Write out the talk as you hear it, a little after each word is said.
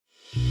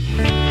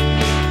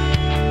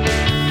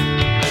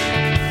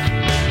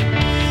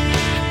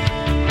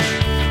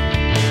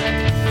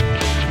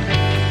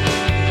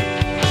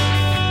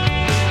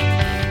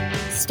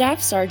Staff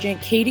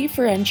Sergeant Katie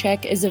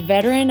Ferenchek is a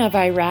veteran of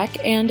Iraq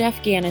and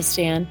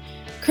Afghanistan,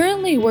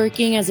 currently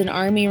working as an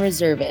Army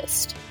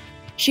reservist.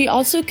 She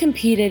also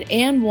competed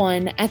and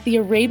won at the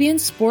Arabian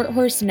Sport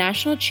Horse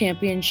National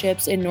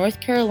Championships in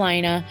North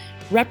Carolina,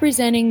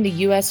 representing the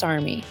U.S.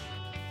 Army.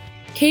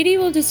 Katie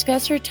will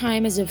discuss her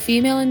time as a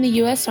female in the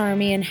U.S.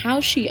 Army and how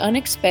she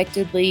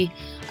unexpectedly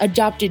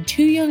adopted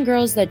two young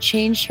girls that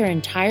changed her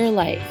entire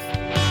life.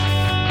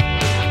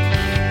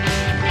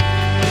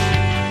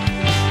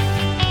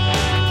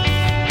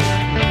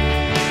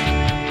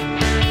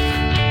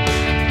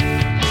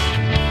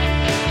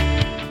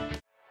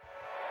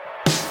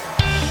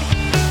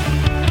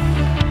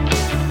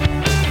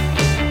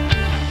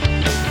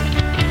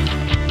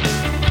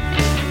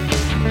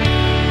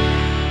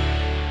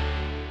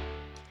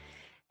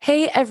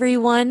 Hey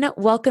everyone,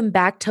 welcome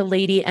back to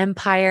Lady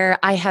Empire.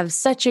 I have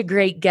such a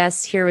great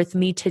guest here with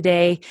me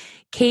today.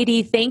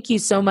 Katie, thank you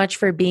so much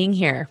for being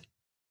here.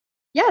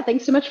 Yeah,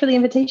 thanks so much for the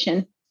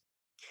invitation.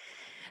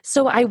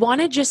 So I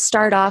want to just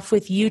start off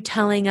with you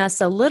telling us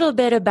a little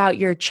bit about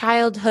your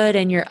childhood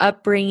and your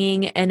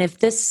upbringing and if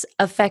this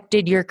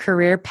affected your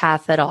career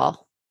path at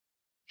all.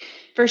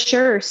 For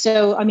sure.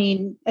 So,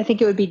 I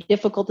think it would be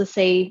difficult to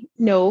say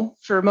no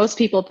for most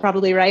people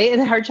probably, right?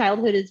 And our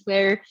childhood is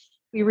where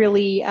we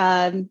really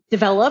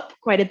develop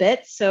quite a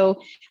bit.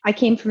 So I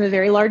came from a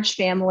very large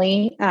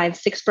family. I have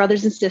 6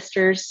 brothers and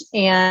sisters,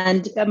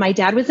 and my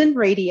dad was in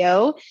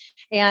radio.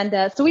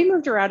 And so we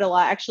moved around a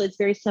lot. Actually, it's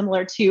very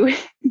similar to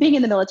being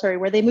in the military,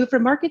 where they move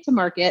from market to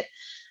market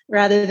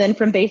rather than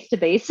from base to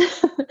base.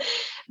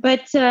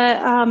 But,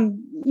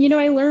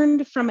 I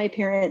learned from my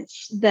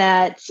parents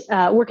that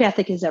work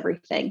ethic is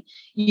everything.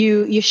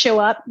 You show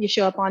up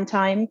on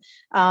time,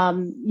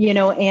 and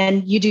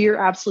you do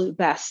your absolute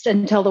best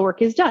until the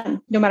work is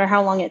done, no matter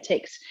how long it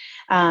takes.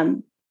 My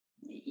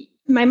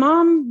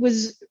mom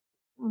was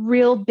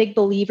real big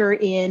believer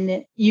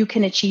in you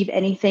can achieve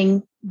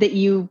anything that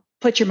you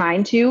put your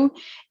mind to.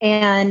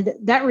 And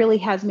that really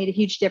has made a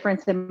huge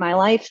difference in my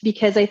life,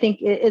 because I think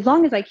as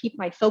long as I keep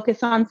my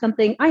focus on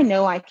something, I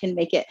know I can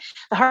make it.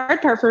 The hard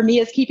part for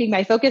me is keeping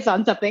my focus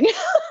on something,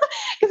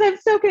 because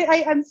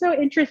I'm so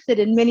interested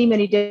in many,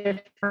 many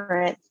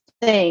different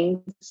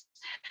things.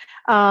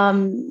 I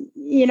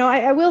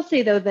will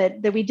say though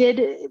that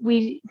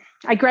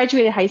I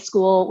graduated high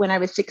school when I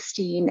was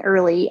 16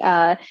 early.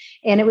 And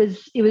it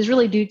was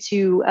really due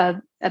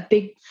to a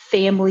big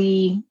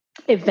family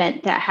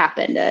event that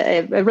happened,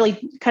 a really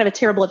kind of a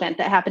terrible event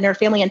that happened in our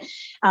family. And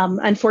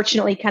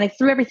unfortunately kind of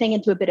threw everything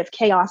into a bit of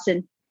chaos.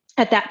 And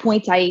at that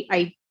point,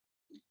 I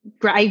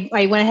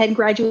went ahead and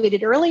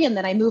graduated early, and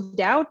then I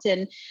moved out,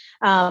 and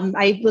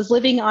I was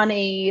living on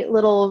a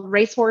little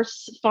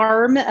racehorse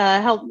farm,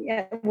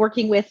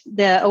 working with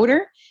the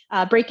owner,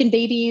 breaking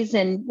babies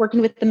and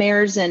working with the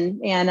mares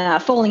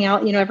and foaling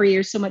out, every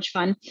year. So much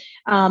fun.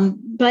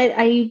 But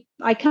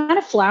I kind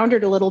of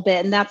floundered a little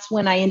bit, and that's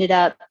when I ended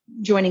up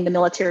joining the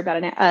military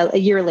about a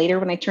year later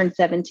when I turned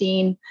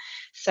 17.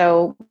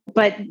 So,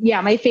 but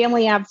yeah, my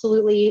family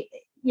absolutely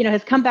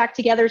has come back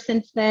together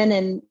since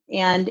then.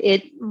 And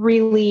it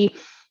really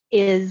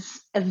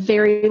is a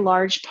very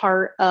large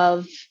part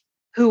of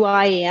who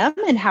I am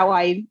and how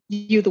I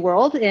view the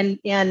world.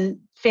 And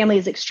family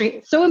is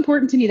so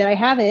important to me that I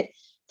have it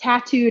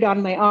tattooed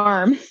on my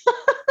arm.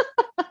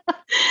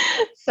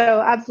 So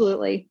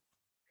absolutely.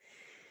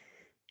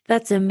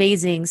 That's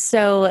amazing.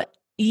 So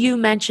you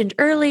mentioned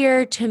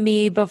earlier to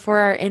me before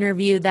our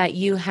interview that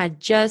you had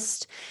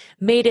just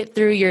made it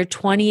through your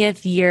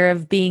 20th year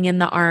of being in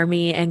the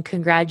Army, and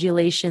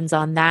congratulations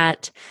on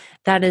that.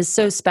 That is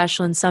so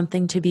special and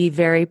something to be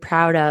very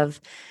proud of.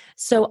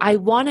 So I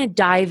want to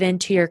dive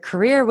into your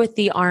career with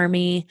the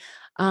Army.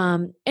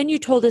 And you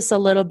told us a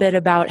little bit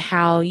about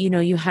how,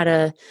 you had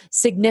a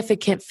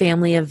significant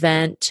family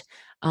event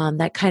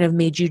that kind of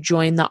made you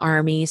join the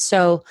Army.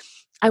 So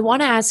I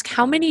want to ask,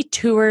 how many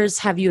tours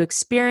have you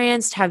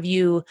experienced? Have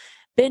you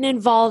been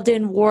involved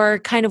in war?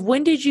 Kind of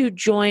when did you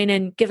join,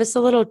 and give us a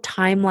little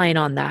timeline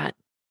on that?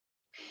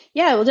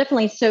 Yeah, well,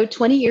 definitely. So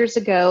 20 years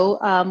ago,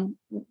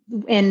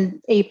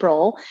 in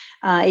April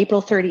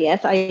 30th,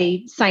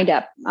 I signed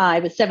up. I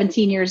was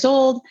 17 years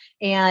old,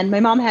 and my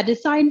mom had to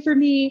sign for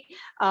me.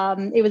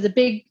 It was a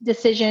big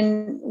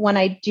decision, one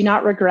I do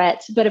not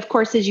regret. But of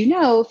course, as you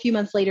know, a few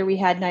months later, we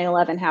had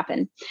 9/11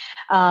 happen.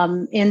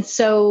 And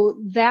so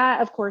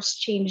that, of course,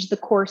 changed the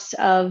course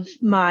of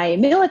my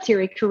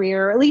military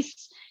career, at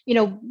least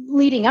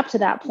leading up to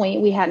that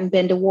point. We hadn't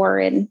been to war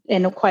in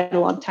quite a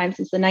long time,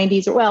 since the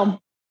 90s, or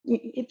well,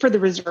 for the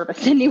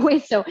reservists anyway.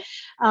 So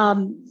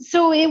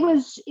it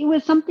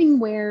was something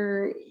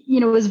where,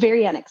 it was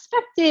very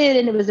unexpected,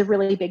 and it was a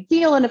really big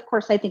deal. And of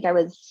course, I think I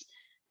was,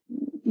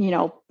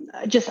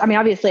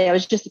 obviously I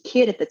was just a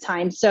kid at the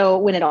time. So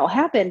when it all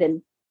happened,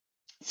 and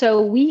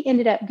so we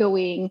ended up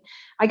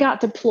I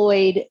got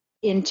deployed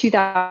in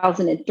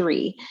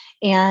 2003.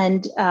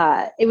 And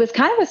it was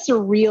kind of a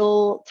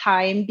surreal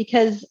time,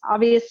 because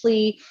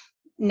obviously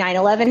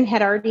 9/11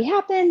 had already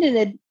happened,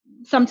 and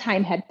some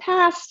time had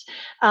passed.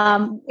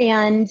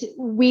 And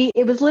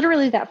it was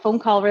literally that phone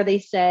call where they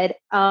said,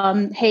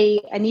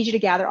 hey, I need you to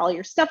gather all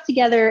your stuff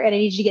together and I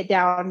need you to get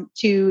down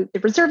to the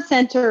reserve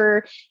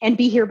center and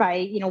be here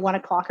by,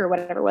 1:00 or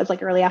whatever it was,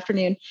 like early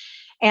afternoon.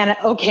 And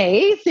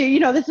okay,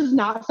 so, this is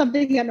not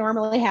something that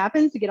normally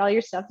happens, to get all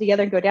your stuff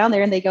together and go down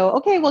there. And they go,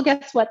 okay, well,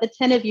 guess what? The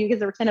 10 of you, because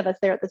there were 10 of us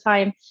there at the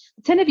time,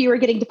 the 10 of you are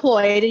getting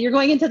deployed and you're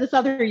going into this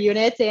other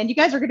unit and you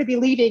guys are going to be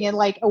leaving in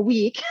like a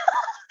week.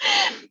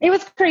 It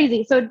was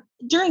crazy. So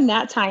during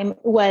that time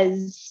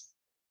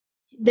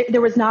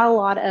there was not a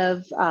lot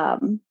of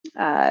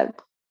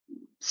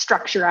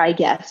structure, I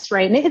guess,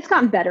 right? And it's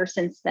gotten better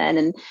since then.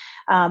 And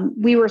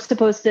we were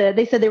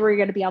they said they were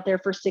going to be out there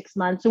for 6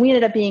 months, and we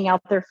ended up being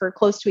out there for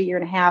close to a year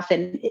and a half.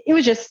 And it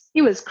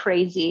was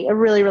crazy, a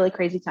really, really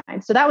crazy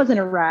time. So that was in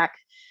Iraq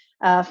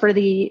for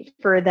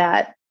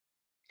that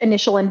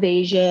initial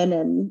invasion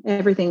and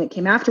everything that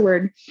came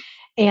afterward.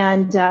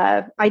 And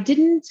I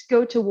didn't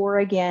go to war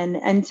again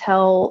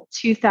until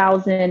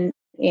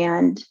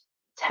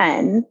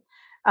 2010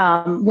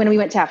 when we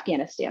went to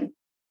Afghanistan.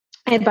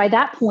 And by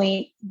that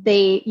point,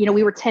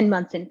 we were 10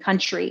 months in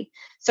country.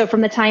 So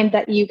from the time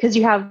that because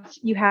you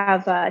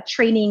have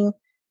training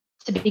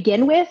to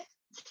begin with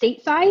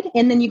stateside,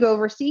 and then you go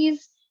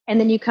overseas, and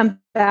then you come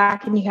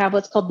back and you have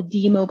what's called the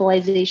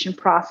demobilization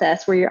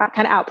process, where you're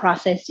kind of out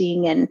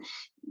processing and,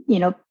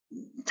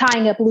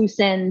 tying up loose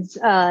ends,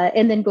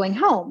 and then going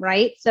home.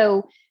 Right.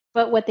 So,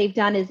 but what they've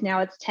done is now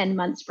it's 10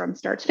 months from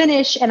start to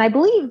finish. And I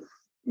believe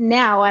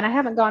now, and I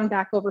haven't gone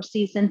back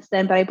overseas since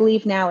then, but I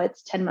believe now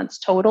it's 10 months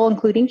total,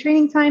 including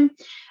training time.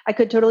 I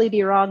could totally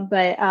be wrong,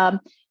 but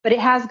it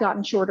has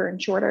gotten shorter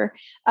and shorter,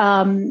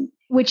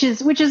 which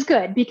is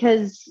good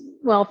because,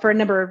 well, for a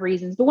number of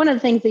reasons. But one of the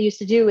things they used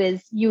to do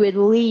is you would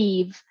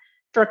leave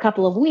for a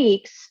couple of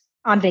weeks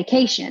on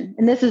vacation.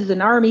 And this is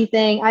an Army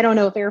thing. I don't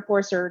know if Air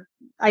Force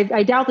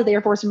I doubt that the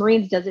Air Force and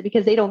Marines does it,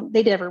 because they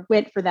never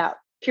went for that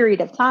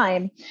period of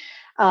time.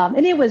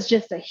 And it was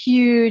just a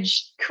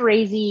huge,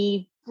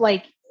 crazy,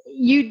 like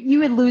you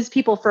would lose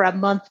people for a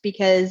month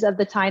because of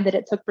the time that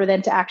it took for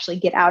them to actually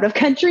get out of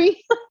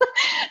country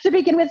to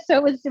begin with.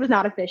 So it was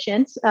not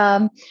efficient.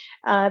 But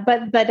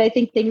I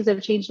think things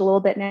have changed a little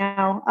bit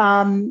now.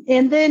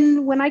 And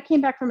then when I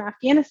came back from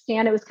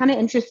Afghanistan, it was kind of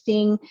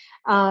interesting.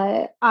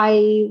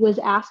 I was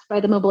asked by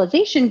the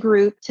mobilization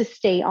group to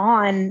stay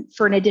on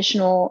for an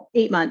additional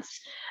 8 months,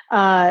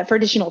 for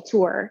additional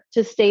tour,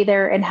 to stay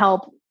there and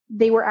help.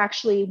 They were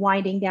actually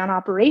winding down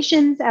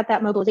operations at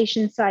that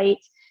mobilization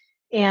site.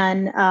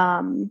 And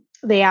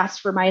they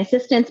asked for my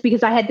assistance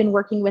because I had been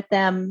working with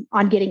them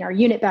on getting our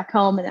unit back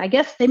home, and I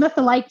guess they must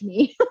have liked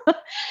me.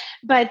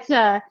 But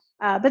that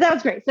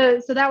was great.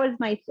 So that was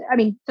my,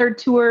 third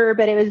tour,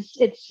 but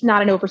it's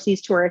not an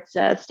overseas tour; it's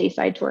a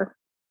stateside tour.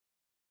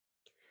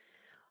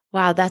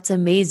 Wow, that's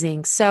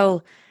amazing.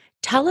 So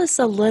tell us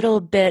a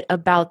little bit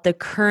about the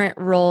current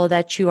role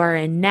that you are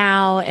in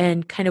now,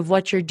 and kind of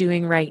what you're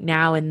doing right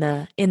now in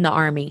the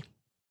Army.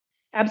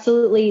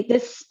 Absolutely.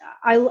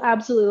 I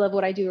absolutely love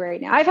what I do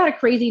right now. I've had a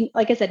crazy,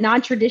 like I said,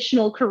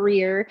 non-traditional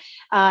career.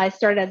 I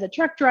started as a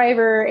truck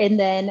driver, and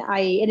then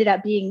I ended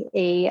up being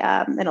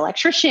an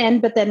electrician.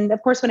 But then,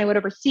 of course, when I went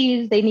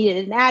overseas, they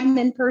needed an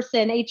admin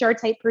person, HR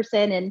type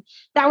person, and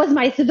that was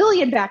my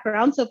civilian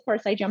background. So, of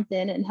course, I jumped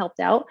in and helped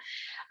out.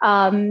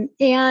 And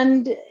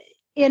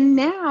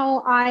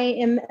now I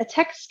am a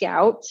tech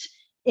scout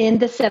in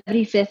the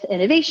 75th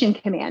Innovation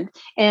Command.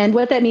 And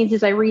what that means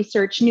is I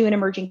research new and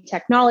emerging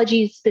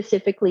technologies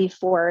specifically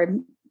for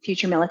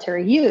future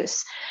military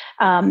use.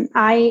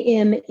 I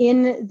am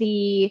in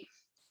the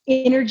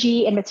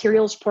energy and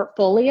materials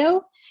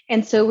portfolio.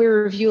 And so we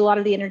review a lot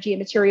of the energy and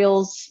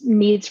materials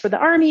needs for the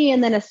Army,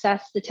 and then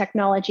assess the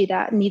technology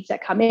that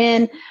come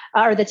in,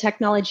 or the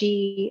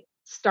technology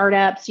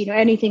startups,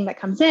 anything that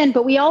comes in.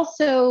 But we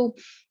also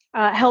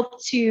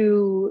help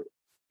to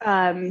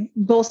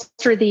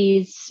bolster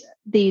the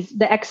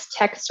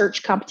X-Tech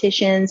search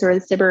competitions or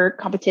the cyber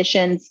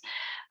competitions.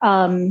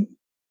 And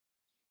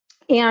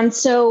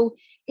so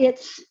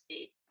it's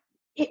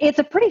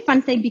a pretty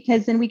fun thing,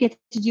 because then we get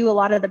to do a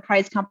lot of the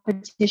prize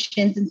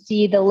competitions and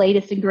see the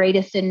latest and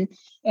greatest and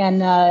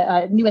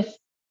newest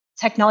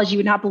technology. You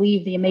would not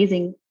believe the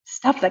amazing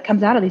stuff that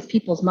comes out of these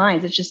people's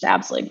minds. It's just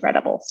absolutely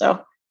incredible. So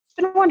it's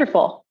been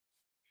wonderful.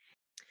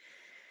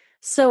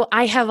 So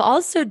I have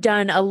also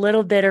done a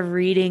little bit of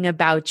reading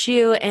about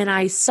you, and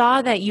I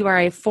saw that you are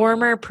a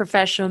former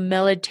professional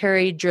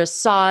military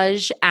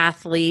dressage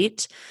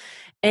athlete,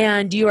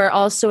 and you are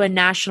also a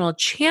national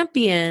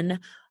champion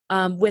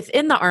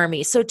within the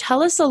Army. So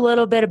tell us a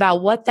little bit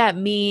about what that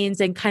means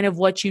and kind of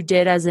what you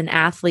did as an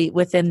athlete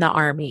within the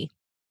Army.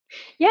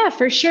 Yeah,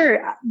 for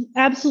sure.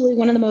 Absolutely.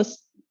 One of the most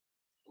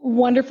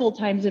wonderful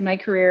times in my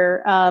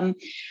career.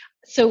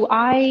 So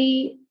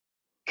I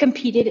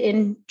competed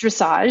in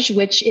dressage,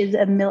 which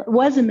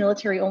was a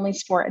military-only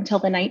sport until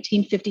the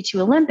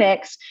 1952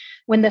 Olympics,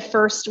 when the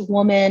first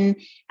woman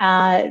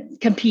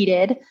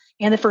competed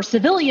and the first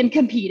civilian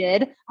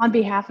competed on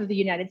behalf of the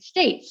United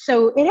States.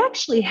 So it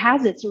actually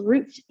has its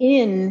roots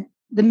in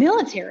the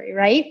military,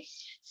 right?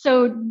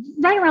 So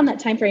right around that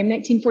time frame,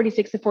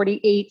 1946 to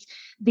 48,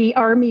 the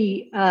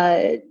Army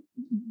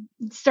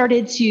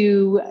started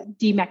to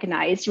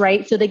demechanize,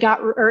 right? So they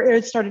got,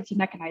 or started to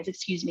mechanize,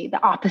 excuse me,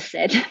 the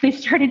opposite. They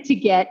started to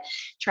get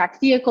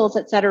tracked vehicles,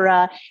 et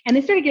cetera. And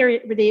they started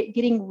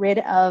getting rid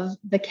of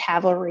the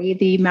cavalry,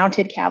 the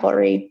mounted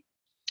cavalry,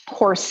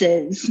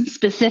 horses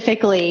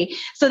specifically.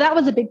 So that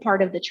was a big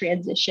part of the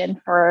transition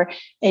for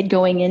it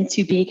going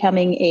into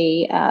becoming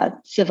a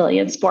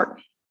civilian sport.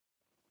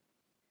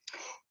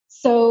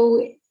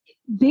 So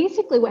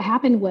basically what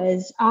happened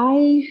was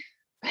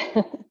it's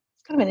kind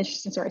of an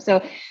interesting story.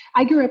 So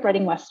I grew up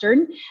riding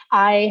Western.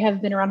 I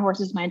have been around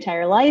horses my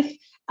entire life.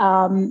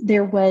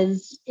 There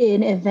was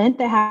an event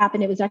that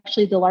happened. It was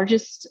actually the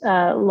largest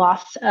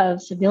loss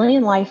of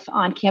civilian life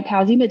on Camp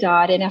Hazi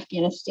Madad in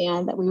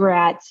Afghanistan that we were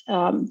at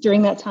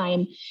during that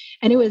time.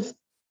 And it was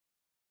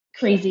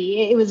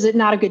crazy. It was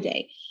not a good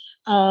day.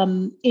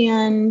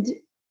 And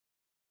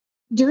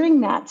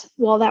during that,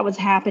 while that was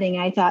happening,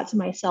 I thought to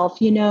myself,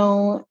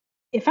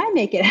 if I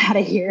make it out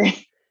of here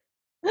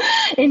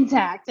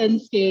intact,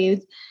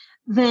 unscathed,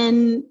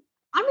 then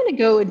I'm going to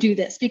go and do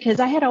this, because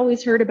I had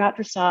always heard about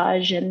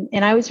dressage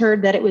and I always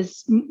heard that it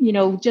was,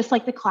 just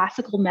like the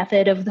classical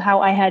method of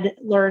how I had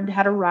learned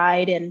how to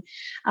ride. And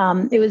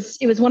it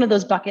was one of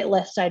those bucket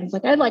list items.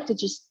 Like, I'd like to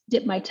just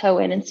dip my toe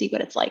in and see what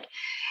it's like.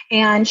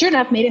 And sure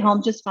enough, made it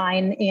home just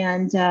fine,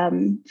 and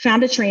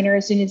found a trainer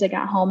as soon as I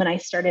got home, and I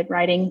started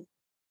riding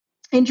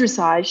in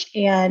dressage,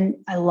 and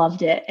I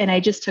loved it. And I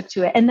just took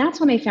to it. And that's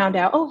when I found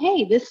out, oh,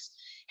 hey, this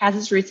has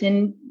its roots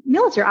in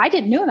military. I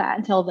didn't know that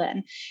until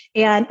then.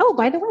 And, oh,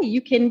 by the way,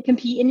 you can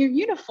compete in your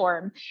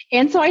uniform.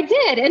 And so I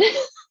did. And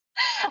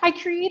I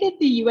created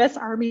the U.S.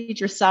 Army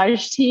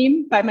dressage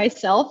team by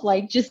myself,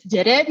 like just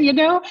did it,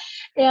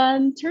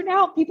 and turned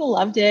out people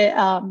loved it.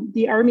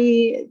 The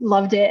Army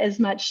loved it as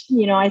much.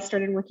 I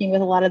started working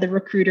with a lot of the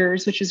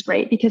recruiters, which was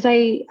great, because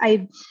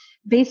I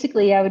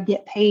basically I would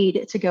get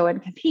paid to go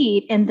and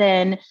compete. And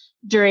then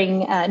during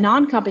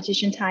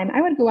non-competition time,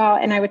 I would go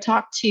out and I would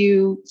talk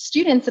to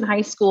students in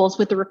high schools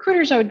with the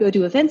recruiters. I would go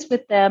do events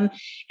with them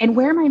and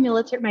wear my my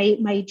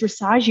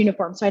dressage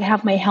uniform. So I'd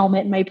have my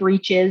helmet and my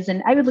breeches,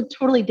 and I would look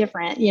totally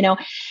different, and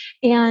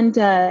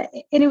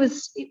it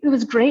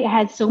was great. I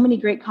had so many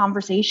great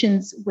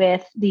conversations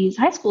with these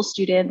high school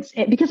students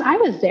because I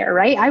was there,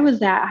 right? I was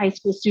that high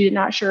school student,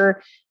 not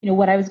sure,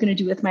 what I was going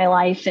to do with my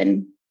life.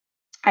 And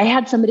I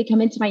had somebody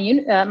come into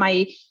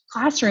my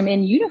classroom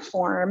in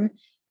uniform,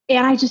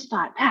 and I just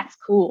thought, that's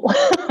cool,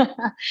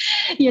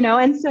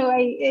 and so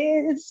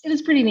it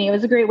was pretty neat. It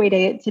was a great way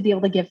to be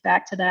able to give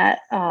back to that,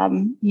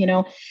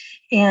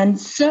 and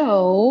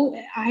so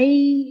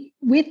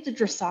with the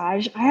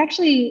dressage,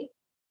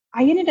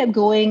 I ended up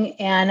going,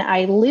 and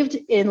I lived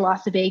in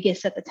Las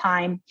Vegas at the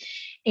time.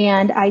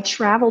 And I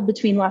traveled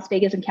between Las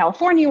Vegas and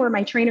California, where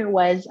my trainer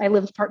was. I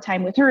lived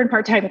part-time with her and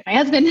part-time with my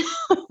husband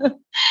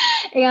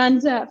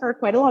and for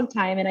quite a long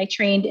time. And I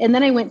trained, and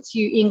then I went to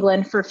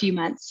England for 3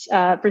 months,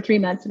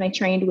 and I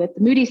trained with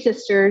the Moody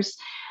sisters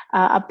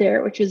up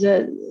there, which was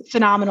a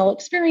phenomenal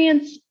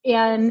experience.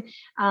 And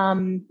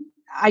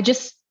I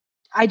just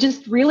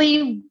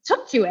really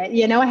took to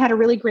it. I had a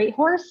really great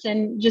horse,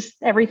 and just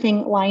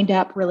everything lined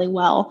up really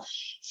well.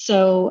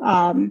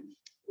 So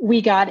we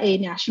got a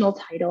national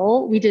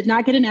title. We did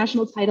not get a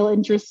national title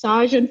in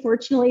dressage,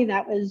 unfortunately.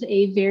 That was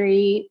a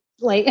very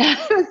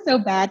it was so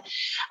bad.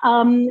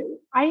 I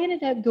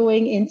ended up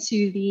going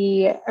into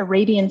the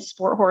Arabian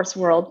sport horse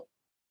world.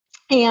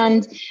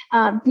 And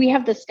we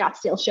have the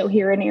Scottsdale show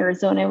here in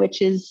Arizona,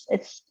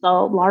 it's the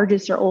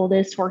largest or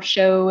oldest horse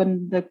show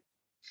in the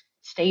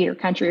state or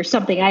country or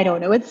something. I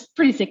don't know. It's a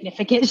pretty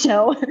significant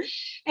show.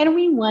 And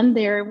we won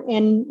there,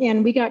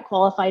 and we got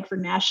qualified for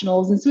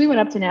nationals. And so we went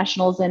up to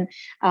nationals, and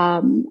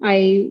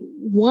I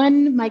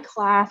won my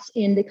class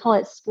in, they call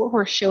it Sport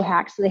Horse Show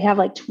Hacks. So they have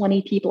like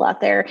 20 people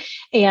out there,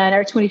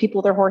 or 20 people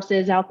with their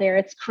horses out there.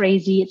 It's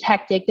crazy. It's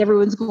hectic.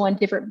 Everyone's going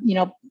different,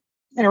 and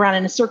around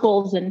in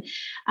circles. And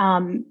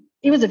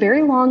it was a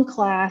very long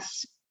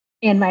class.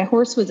 And my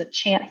horse was a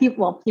champ. He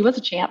was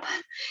a champ.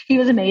 He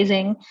was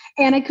amazing.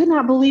 And I could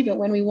not believe it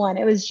when we won.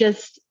 It was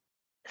just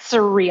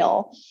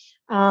surreal.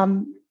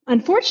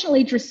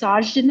 Unfortunately,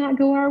 dressage did not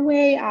go our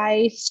way.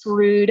 I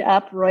screwed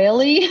up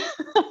royally.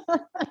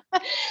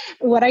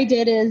 What I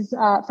did is,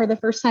 for the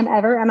first time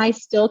ever, and I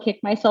still kick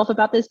myself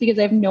about this because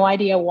I have no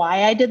idea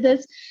why I did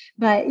this,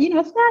 but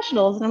it's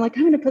nationals. And I'm like,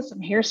 I'm going to put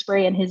some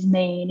hairspray in his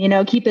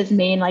mane, keep his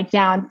mane like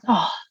down.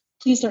 Oh,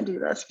 please don't do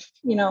this.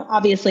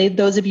 Obviously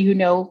those of you who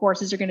know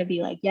horses are going to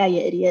be like, yeah, you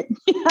idiot.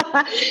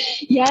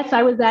 Yes,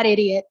 I was that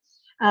idiot.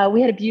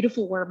 We had a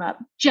beautiful warm up,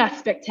 just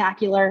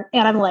spectacular.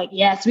 And I'm like,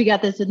 yes, we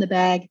got this in the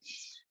bag.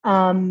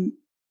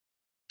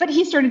 But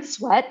he started to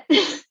sweat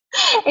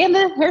and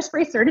the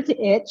hairspray started to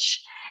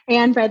itch.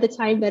 And by the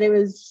time that it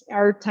was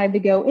our time to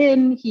go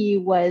in, he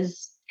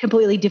was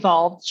completely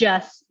devolved.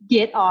 Just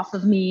get off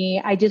of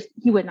me.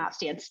 He would not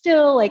stand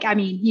still.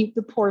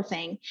 The poor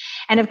thing.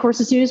 And of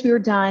course, as soon as we were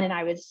done, and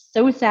I was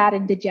so sad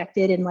and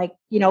dejected, and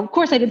of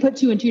course I didn't put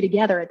two and two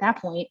together at that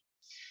point.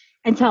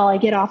 until I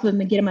get off of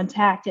him and get him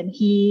untacked. And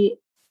he,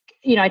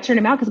 I turn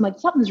him out because I'm like,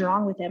 something's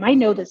wrong with him. I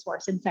know this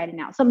horse inside and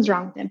out. Something's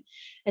wrong with him.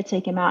 I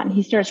take him out and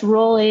he starts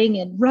rolling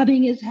and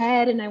rubbing his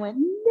head. And I went,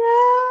 no,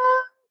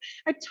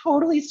 I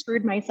totally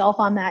screwed myself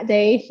on that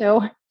day.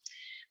 So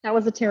that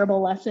was a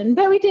terrible lesson,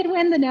 but we did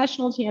win the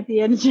national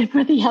championship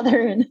with the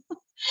other.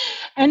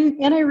 And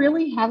I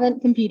really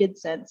haven't competed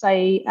since.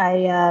 I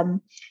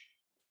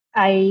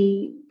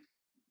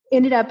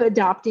ended up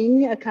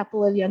adopting a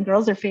couple of young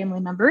girls, they're family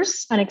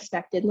members,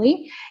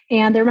 unexpectedly.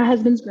 And they're my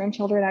husband's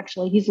grandchildren,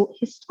 actually. He's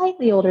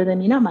slightly older than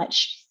me, not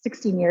much,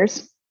 16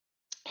 years.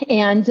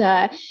 And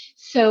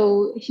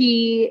so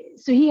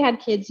he had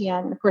kids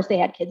young. Of course, they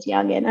had kids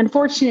young. And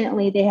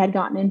unfortunately, they had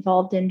gotten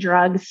involved in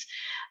drugs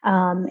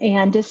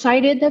and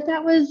decided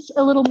that was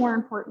a little more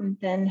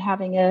important than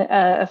having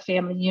a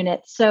family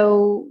unit.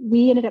 So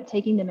we ended up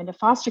taking them into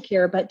foster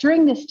care. But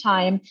during this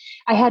time,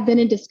 I had been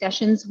in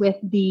discussions with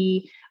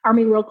the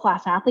Army World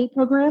Class Athlete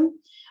Program.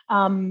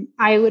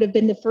 I would have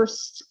been the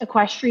first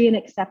equestrian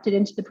accepted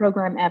into the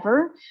program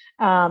ever.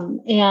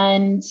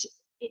 And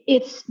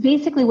it's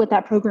basically what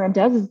that program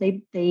does is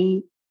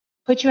they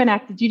put you on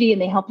active duty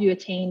and they help you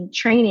attain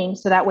training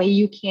so that way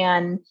you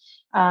can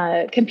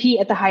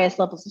compete at the highest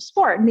levels of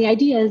sport. And the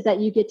idea is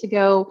that you get to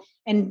go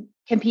and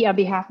compete on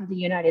behalf of the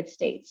United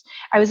States.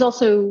 I was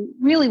also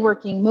really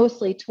working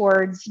mostly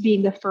towards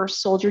being the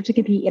first soldier to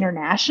compete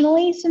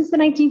internationally since the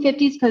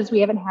 1950s because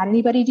we haven't had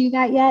anybody do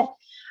that yet.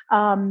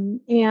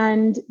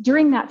 And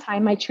during that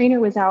time, my trainer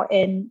was out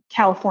in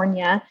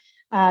California,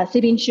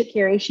 Sabine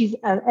Shukeri. She's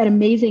an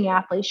amazing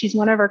athlete. She's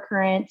one of our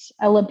current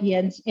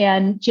Olympians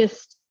and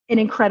just an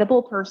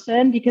incredible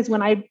person because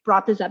when I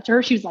brought this up to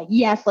her, she was like,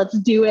 yes, let's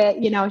do it.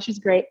 She's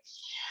great.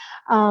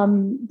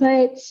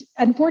 But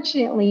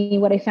unfortunately,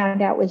 what I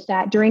found out was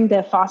that during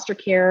the foster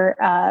care,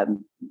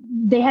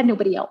 they had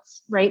nobody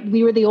else, right?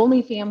 We were the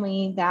only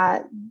family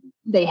that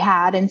they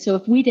had. And so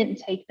if we didn't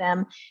take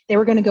them, they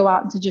were going to go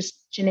out into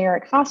just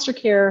generic foster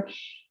care.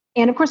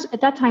 And of course,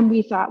 at that time,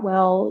 we thought,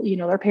 well,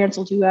 their parents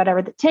will do whatever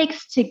it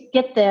takes to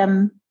get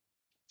them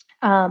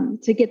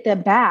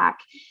back.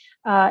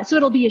 So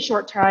it'll be a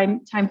short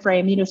time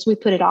frame, so we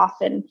put it off.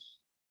 And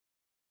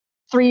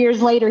 3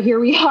 years later, here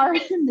we are,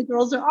 and the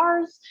girls are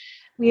ours.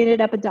 We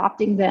ended up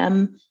adopting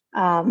them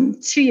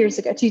 2 years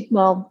ago,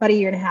 about a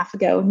year and a half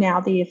ago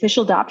now, the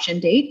official adoption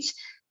date.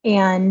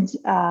 And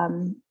I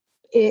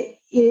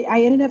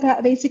ended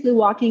up basically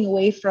walking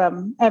away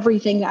from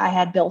everything that I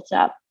had built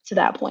up to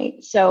that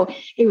point. So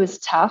it was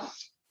tough.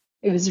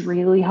 It was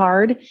really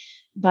hard.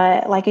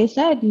 But like I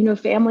said,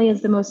 family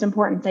is the most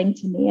important thing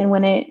to me. And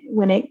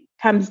when it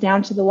comes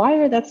down to the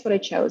wire, that's what I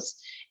chose.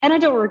 And I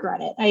don't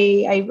regret it.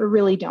 I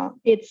really don't.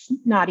 It's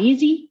not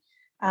easy,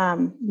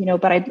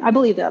 but I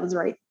believe that was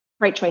the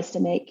right choice to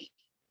make.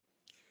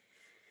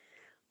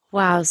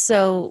 Wow.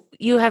 So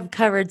you have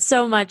covered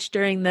so much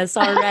during this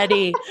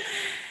already.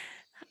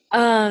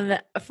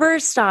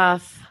 First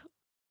off,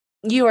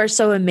 you are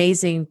so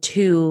amazing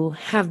to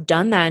have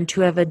done that and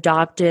to have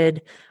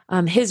adopted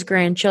his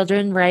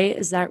grandchildren, right?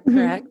 Is that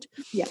correct?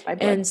 Mm-hmm. Yeah.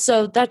 And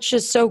so that's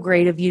just so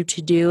great of you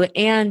to do.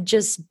 And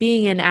just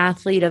being an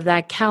athlete of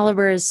that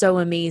caliber is so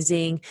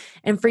amazing.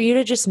 And for you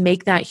to just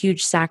make that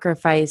huge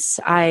sacrifice,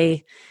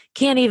 I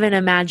can't even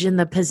imagine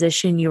the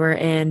position you were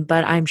in,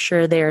 but I'm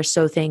sure they are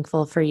so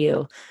thankful for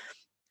you.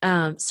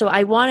 So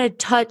I want to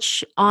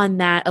touch on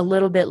that a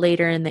little bit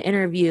later in the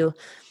interview.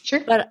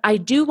 Sure. But I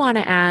do want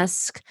to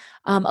ask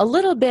a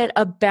little bit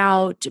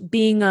about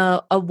being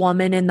a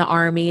woman in the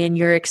Army and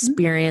your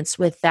experience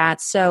with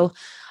that. So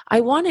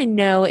I want to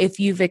know if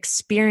you've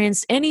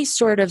experienced any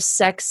sort of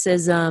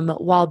sexism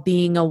while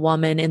being a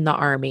woman in the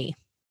Army.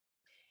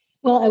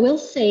 Well, I will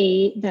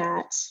say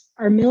that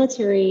our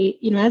military,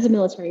 as a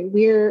military,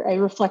 we're a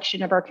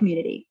reflection of our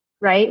community,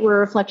 right? We're a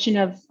reflection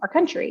of our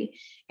country.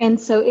 And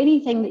so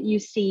anything that you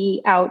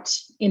see out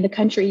in the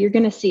country, you're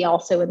going to see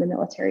also in the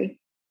military.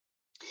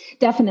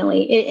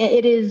 Definitely.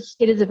 It is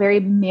a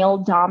very male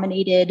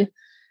dominated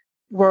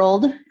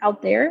world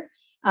out there.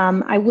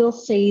 I will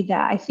say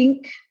that I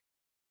think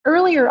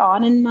earlier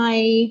on in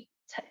my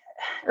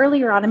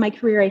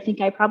career, I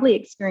think I probably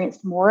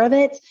experienced more of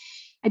it.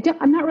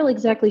 I'm not really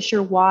exactly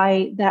sure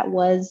why that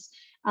was.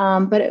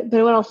 But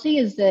what I'll say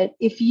is that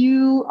if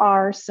you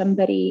are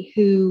somebody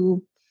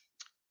who,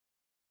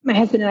 my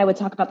husband and I would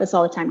talk about this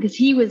all the time because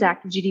he was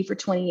active duty for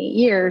 28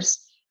 years.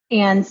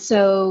 And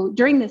so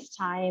during this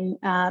time,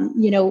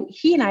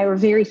 he and I were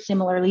very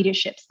similar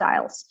leadership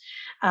styles.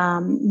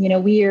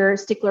 We are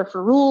stickler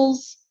for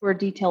rules, we're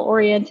detail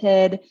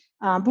oriented,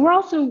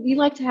 but we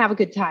like to have a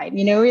good time.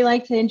 We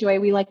like to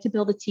enjoy, we like to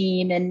build a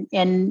team and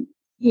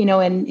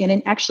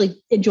actually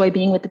enjoy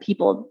being with the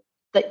people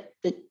that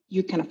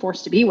you're kind of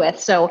forced to be with.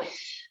 So,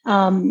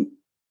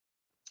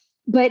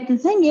 but the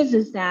thing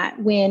is that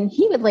when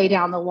he would lay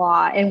down the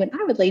law and when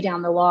I would lay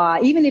down the law,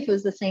 even if it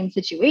was the same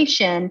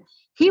situation,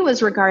 he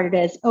was regarded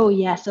as, oh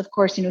yes, of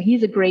course,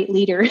 he's a great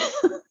leader,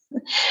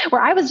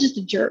 where I was just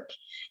a jerk,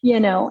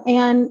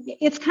 and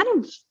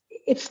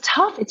it's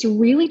tough. It's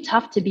really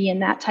tough to be in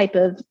that type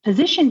of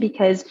position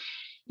because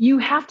you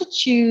have to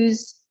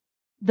choose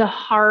the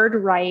hard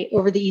right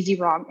over the easy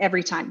wrong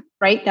every time,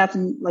 right? That's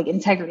like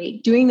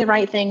integrity, doing the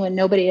right thing when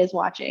nobody is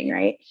watching,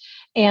 right?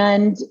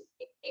 And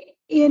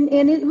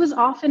and it was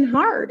often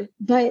hard,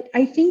 but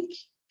I think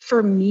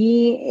for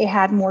me,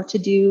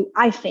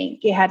 I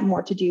think it had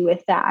more to do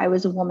with that I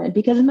was a woman,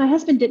 because my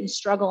husband didn't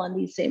struggle in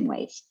these same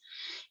ways.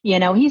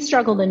 He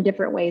struggled in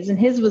different ways, and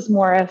his was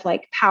more of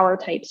like power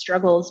type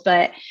struggles,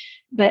 but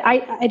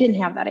I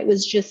didn't have that. It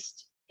was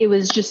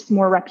just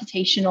more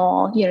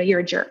reputational,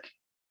 you're a jerk.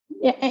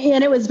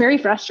 And it was very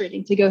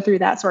frustrating to go through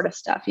that sort of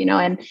stuff,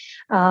 and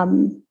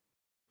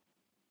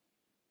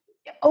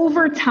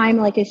over time,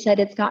 like I said,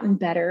 it's gotten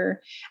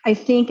better. I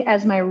think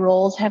as my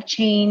roles have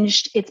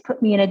changed, it's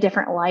put me in a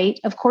different light.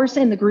 Of course,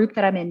 in the group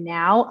that I'm in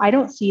now, I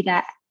don't see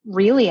that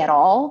really at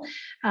all.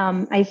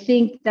 I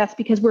think that's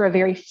because we're a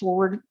very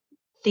forward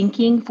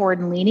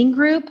and leaning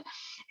group.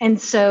 And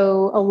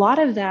so a lot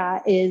of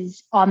that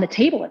is on the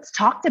table. It's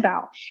talked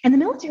about. And the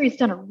military has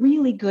done a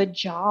really good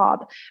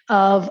job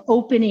of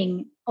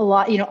opening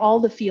all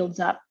the fields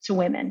up to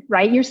women,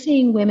 right? You're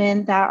seeing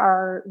women that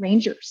are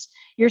rangers.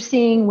 You're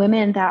seeing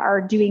women that are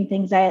doing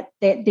things that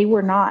they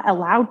were not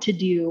allowed to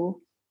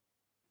do,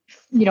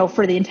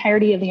 for the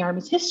entirety of the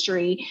Army's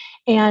history.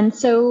 And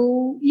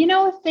so,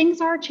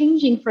 things are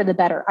changing for the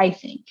better, I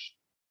think.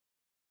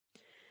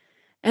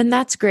 And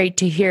that's great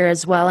to hear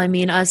as well. I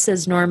mean, us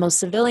as normal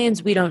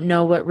civilians, we don't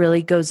know what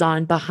really goes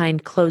on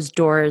behind closed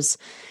doors.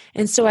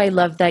 And so I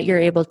love that you're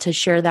able to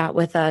share that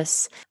with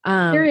us.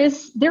 There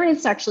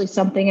is actually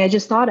something I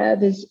just thought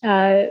of is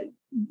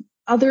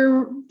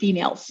other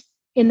females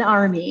in the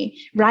Army,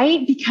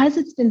 right? Because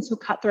it's been so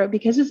cutthroat,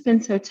 because it's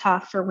been so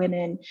tough for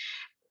women,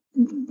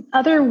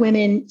 other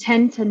women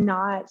tend to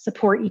not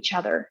support each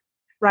other,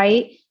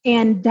 right?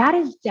 And that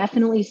is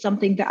definitely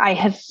something that I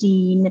have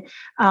seen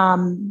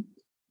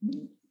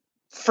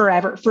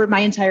forever, for my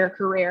entire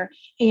career.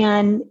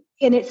 And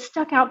it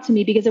stuck out to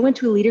me because I went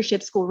to a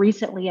leadership school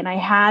recently, and I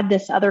had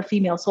this other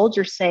female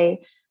soldier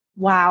say,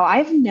 wow,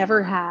 I've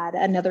never had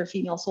another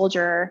female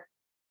soldier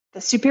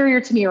that's superior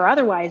to me or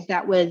otherwise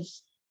that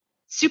was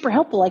super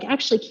helpful, like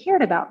actually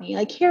cared about me,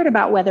 like cared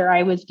about whether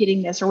I was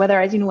getting this or whether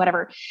I was,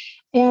 whatever.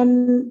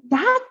 And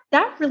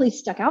that really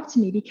stuck out to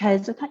me,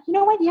 because I thought, you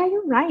know what? Yeah,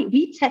 you're right.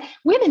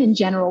 Women in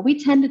general,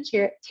 we tend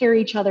to tear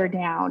each other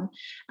down.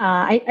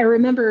 I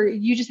remember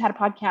you just had a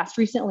podcast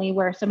recently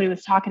where somebody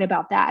was talking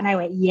about that, and I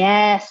went,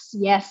 yes,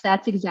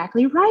 that's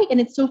exactly right. And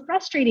it's so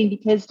frustrating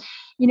because,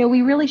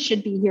 we really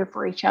should be here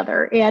for each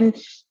other. And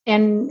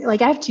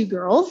like I have two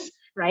girls,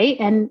 right?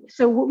 And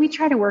so what we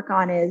try to work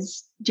on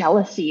is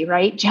jealousy,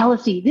 right?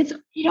 Jealousy.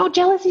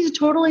 Jealousy is a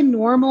totally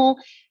normal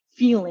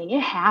feeling.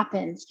 It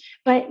happens.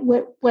 But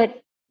what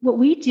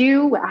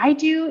I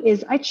do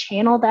is I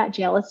channel that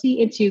jealousy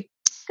into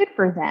good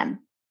for them.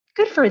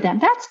 Good for them.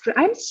 That's good.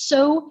 I'm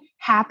so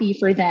happy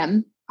for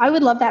them. I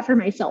would love that for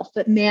myself,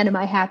 but man, am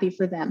I happy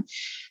for them.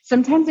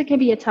 Sometimes it can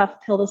be a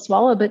tough pill to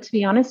swallow, but to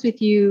be honest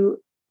with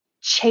you,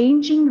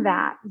 changing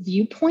that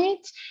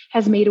viewpoint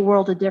has made a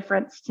world of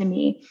difference to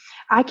me.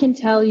 I can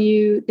tell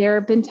you there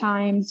have been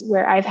times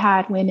where I've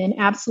had women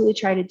absolutely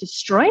try to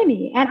destroy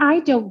me, and I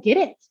don't get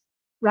it.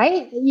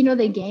 Right?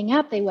 They gang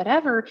up, they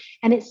whatever.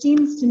 And it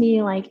seems to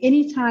me like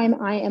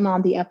anytime I am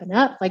on the up and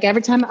up, like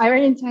anytime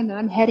that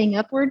I'm heading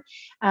upward,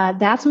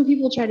 that's when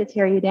people try to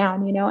tear you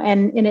down,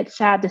 and it's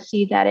sad to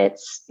see that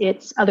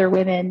it's other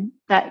women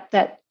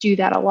that do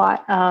that a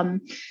lot.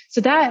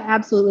 So that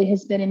absolutely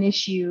has been an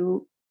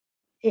issue.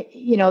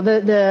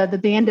 The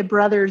band of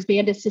brothers,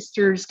 band of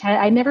sisters,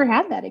 I never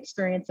had that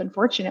experience,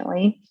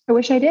 unfortunately. I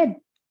wish I did.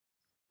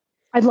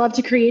 I'd love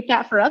to create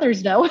that for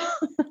others, though.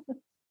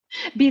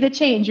 Be the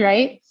change,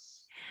 right?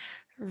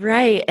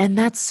 Right. And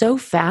that's so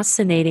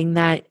fascinating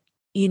that,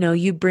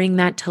 you bring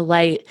that to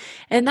light.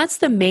 And that's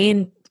the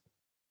main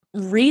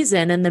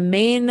reason and the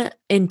main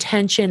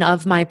intention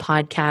of my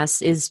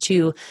podcast is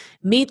to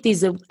meet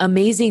these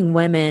amazing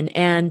women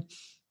and,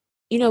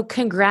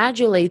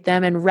 congratulate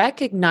them and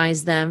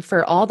recognize them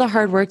for all the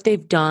hard work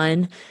they've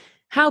done,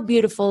 how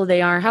beautiful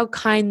they are, how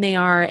kind they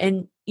are,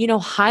 and,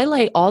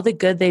 highlight all the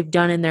good they've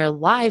done in their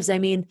lives. I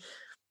mean,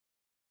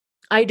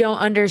 I don't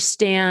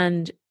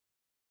understand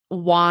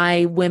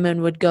why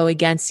women would go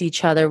against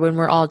each other when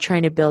we're all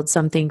trying to build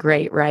something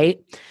great, right?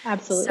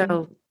 Absolutely.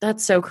 So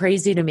that's so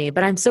crazy to me,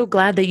 but I'm so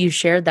glad that you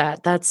shared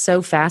that. That's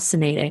so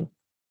fascinating.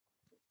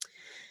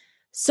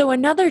 So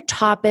another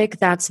topic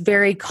that's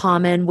very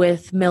common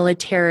with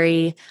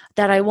military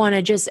that I want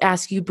to just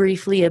ask you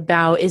briefly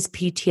about is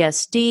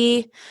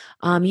PTSD.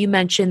 You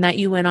mentioned that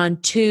you went on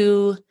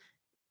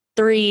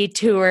 3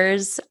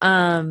 tours.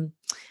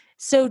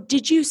 So do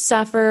you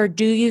suffer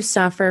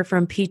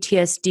from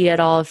PTSD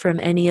at all from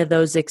any of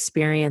those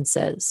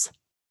experiences?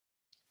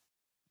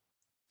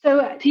 So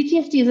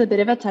PTSD is a bit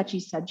of a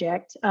touchy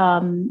subject.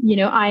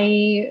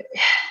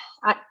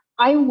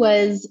 I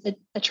was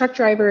a truck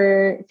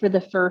driver for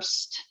the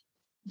first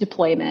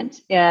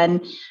deployment,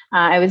 and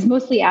I was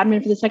mostly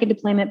admin for the second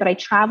deployment, but I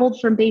traveled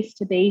from base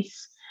to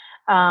base.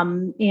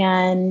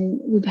 And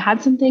we've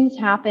had some things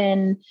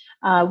happen.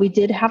 We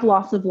did have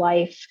loss of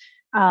life.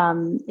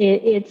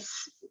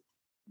 It's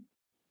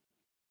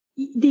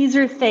these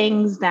are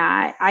things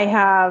that I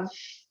have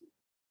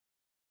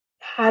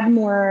had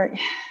more,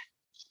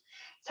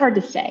 it's hard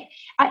to say.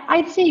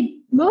 I'd say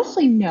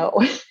mostly no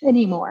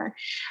anymore.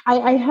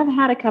 I have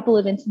had a couple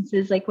of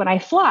instances like when I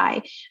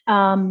fly,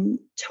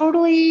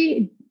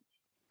 totally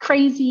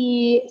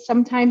crazy.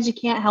 Sometimes you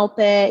can't help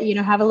it,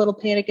 have a little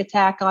panic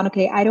attack on,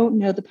 okay, I don't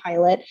know the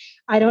pilot.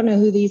 I don't know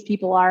who these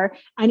people are.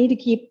 I need to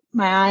keep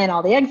my eye on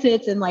all the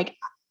exits. And like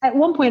at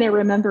one point, I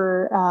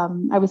remember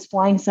I was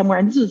flying somewhere,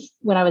 and this was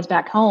when I was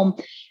back home,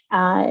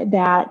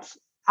 that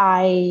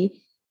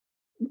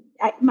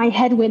my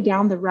head went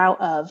down the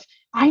route of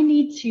I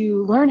need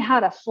to learn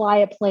how to fly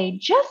a plane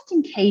just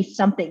in case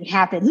something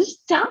happens.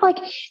 It's not like,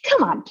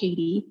 come on,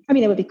 Katie. I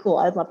mean, it would be cool.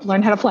 I'd love to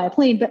learn how to fly a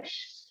plane, but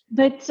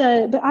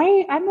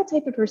I'm the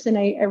type of person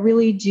I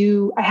really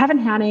do. I haven't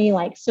had any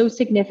like so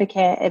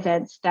significant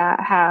events that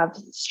have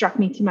struck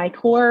me to my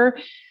core.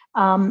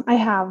 I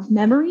have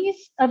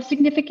memories of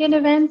significant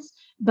events,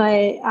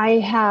 but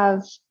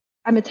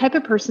I'm a type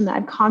of person that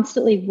I'm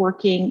constantly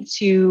working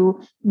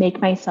to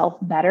make myself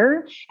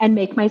better and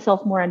make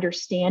myself more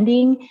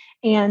understanding.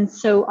 And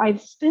so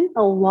I've spent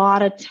a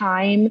lot of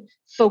time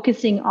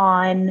focusing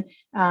on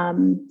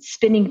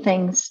spinning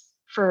things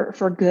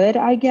for good,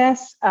 I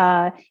guess.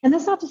 And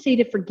that's not to say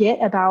to forget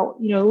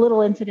about,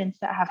 little incidents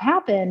that have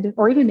happened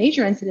or even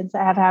major incidents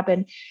that have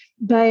happened,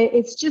 but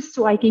it's just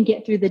so I can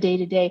get through the day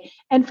to day.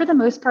 And for the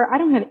most part, I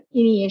don't have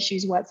any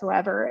issues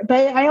whatsoever.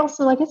 But I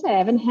also, like I said, I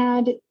haven't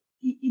had,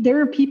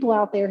 there are people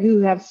out there who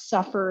have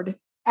suffered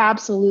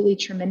absolutely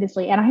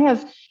tremendously. And I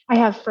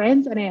have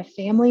friends and I have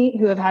family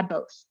who have had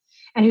both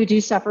and who do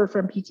suffer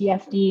from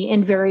PTSD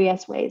in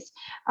various ways.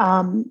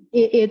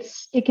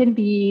 It can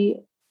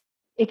be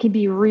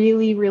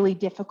really, really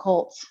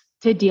difficult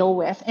to deal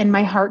with. And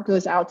my heart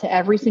goes out to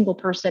every single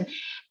person.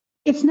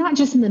 It's not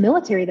just in the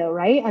military though,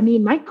 right? I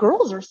mean, my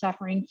girls are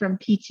suffering from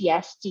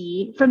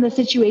PTSD from the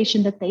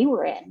situation that they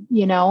were in,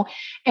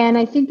 and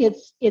I think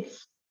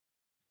it's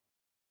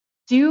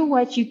do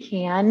what you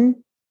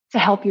can to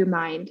help your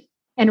mind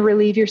and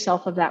relieve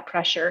yourself of that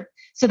pressure.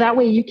 So that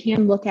way you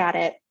can look at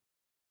it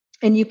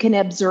and you can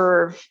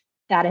observe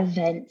that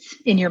event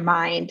in your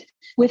mind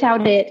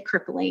without it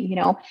crippling,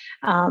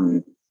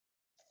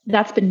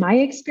 that's been my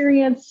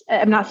experience.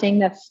 I'm not saying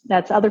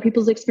that's other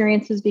people's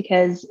experiences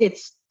because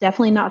it's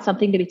definitely not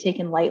something to be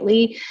taken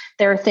lightly.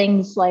 There are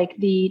things like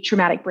the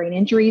traumatic brain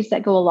injuries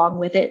that go along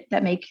with it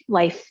that make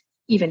life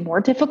even more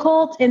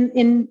difficult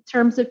in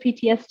terms of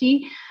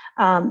PTSD.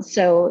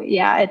 So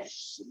yeah,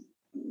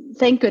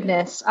 thank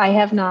goodness I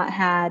have not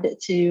had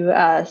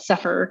to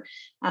suffer.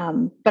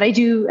 But I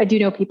do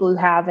know people who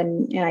have,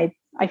 and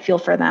I feel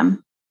for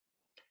them.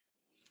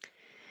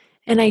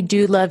 And I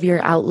do love your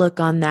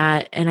outlook on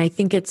that. And I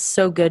think it's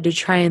so good to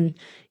try and,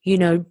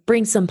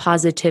 bring some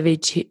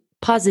positivity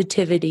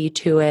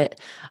to it,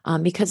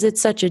 because it's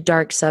such a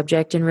dark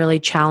subject and really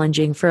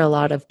challenging for a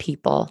lot of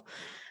people.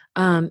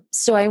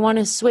 So I want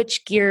to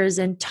switch gears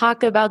and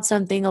talk about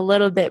something a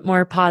little bit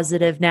more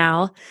positive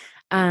now.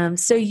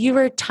 So you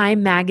were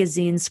Time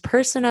Magazine's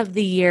Person of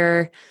the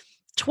Year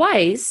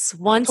twice.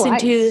 Once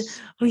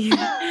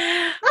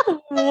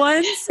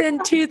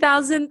in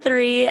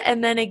 2003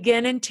 and then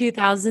again in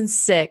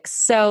 2006.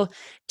 So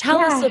tell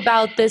us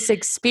about this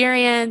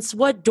experience.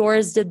 What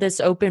doors did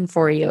this open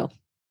for you?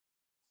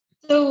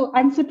 So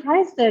I'm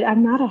surprised that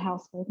I'm not a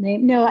household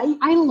name. No,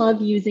 I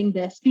love using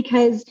this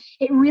because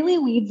it really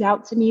weeds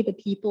out to me the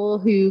people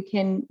who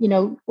can,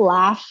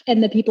 laugh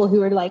and the people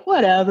who are like,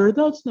 whatever,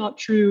 that's not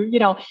true.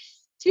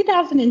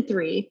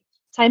 2003,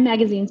 Time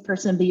Magazine's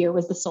Person of the Year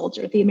was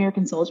the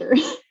American Soldier,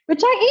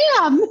 which I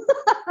am.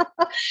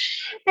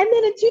 And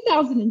then in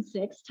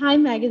 2006,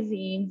 Time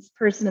Magazine's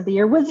Person of the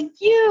Year was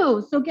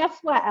you. So guess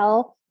what,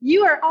 Elle?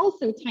 You are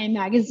also Time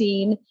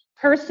Magazine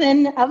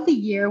Person of the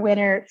Year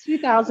winner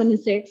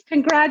 2006.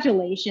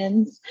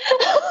 Congratulations.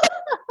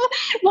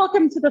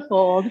 Welcome to the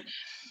fold.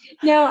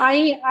 No,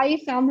 I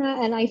found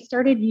that and I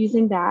started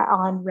using that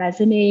on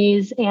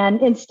resumes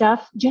and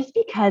stuff just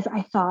because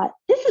I thought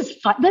this is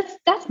fun.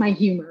 That's my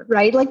humor,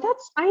 right? Like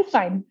I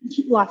find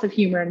lots of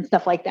humor and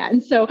stuff like that.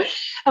 And so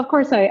of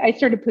course I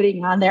started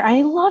putting on there.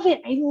 I love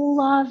it. I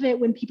love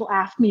it when people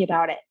ask me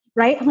about it,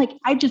 right?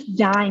 I'm just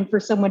dying for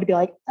someone to be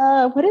like,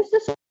 what is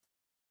this?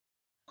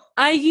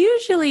 I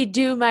usually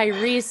do my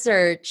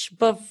research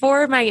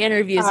before my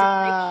interviews. Could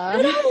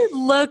I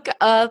look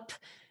up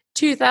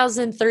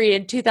 2003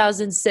 and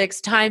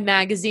 2006 Time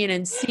Magazine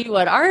and see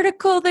what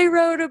article they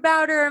wrote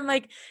about her? I'm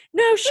like,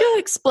 no, she'll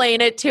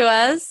explain it to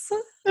us.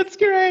 That's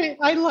great.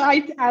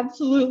 I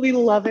absolutely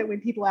love it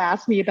when people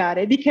ask me about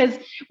it because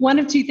one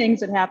of two things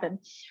that happen.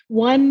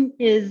 One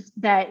is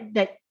that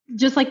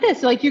just like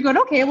this, like you're going,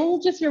 okay, well,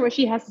 we'll just hear what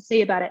she has to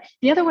say about it.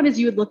 The other one is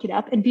you would look it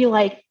up and be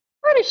like,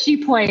 what is she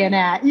playing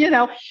at?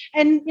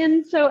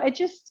 And so I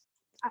just,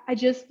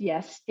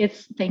 yes,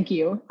 it's thank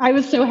you. I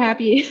was so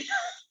happy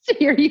to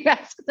hear you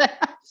ask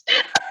that.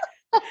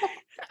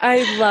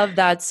 I love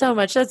that so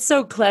much. That's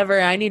so clever.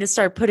 I need to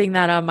start putting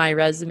that on my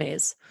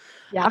resumes.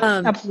 Yeah,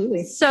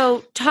 absolutely.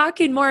 So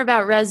talking more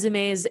about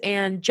resumes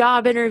and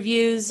job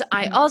interviews,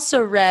 I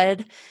also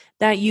read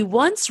that you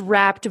once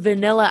rapped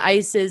Vanilla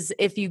Ice's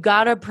 "If you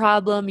got a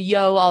problem,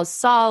 yo, I'll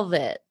solve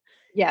it"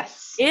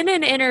 Yes. in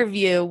an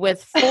interview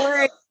with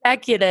 4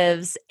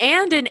 executives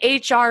and an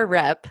HR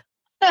rep.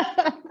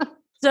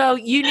 So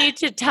you need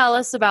to tell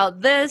us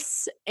about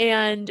this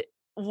and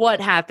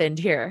what happened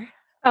here.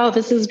 Oh,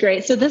 this is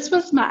great. So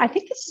I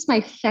think this is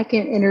my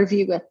second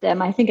interview with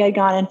them. I think I'd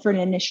gone in for an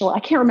initial, I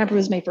can't remember if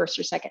it was my first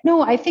or second.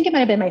 No, I think it might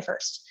have been my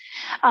first.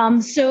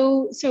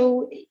 So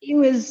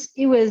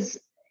it was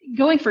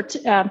going for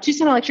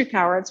Tucson Electric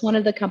Power. It's one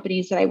of the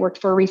companies that I worked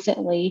for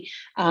recently,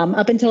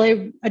 up until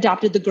I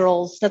adopted the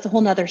girls. That's a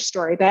whole nother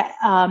story. But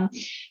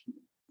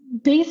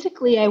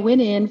basically I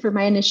went in for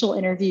my initial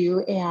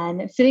interview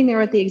and sitting there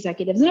with the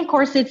executives. And of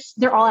course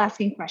they're all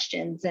asking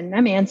questions and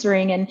I'm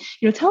answering and,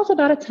 tell us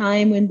about a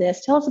time when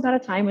this, tell us about a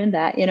time when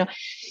that,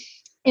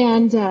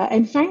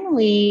 and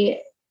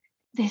finally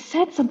they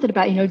said something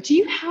about, do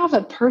you have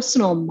a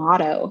personal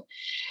motto?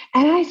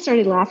 And I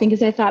started laughing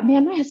because I thought,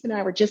 man, my husband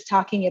and I were just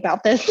talking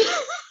about this.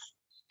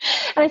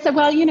 And I said,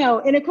 well,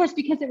 and of course,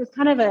 because it was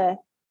kind of a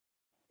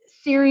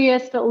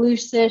serious but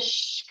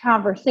loose-ish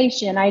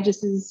conversation, I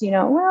just is, in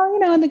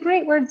the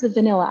great words of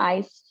Vanilla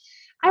Ice,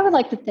 I would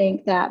like to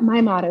think that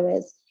my motto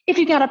is, if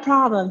you got a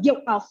problem,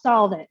 yo, I'll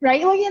solve it,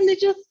 right? Like, and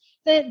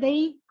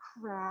they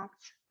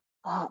cracked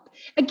up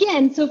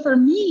again. So for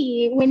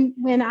me,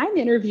 when I'm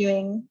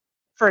interviewing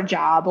for a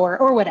job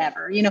or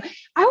whatever,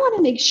 I want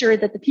to make sure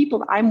that the people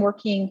that I'm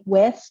working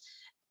with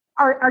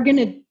are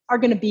gonna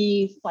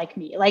be like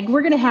me. Like,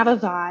 we're gonna have a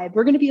vibe.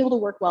 We're gonna be able to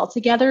work well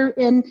together.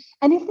 And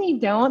if they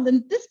don't,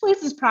 then this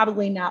place is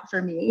probably not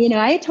for me.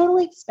 I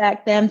totally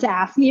expect them to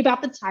ask me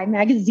about the Time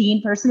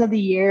Magazine Person of the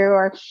Year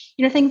or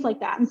things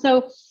like that. And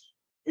so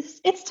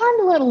it's time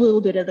to let a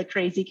little bit of the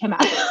crazy come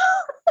out,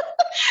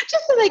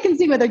 just so they can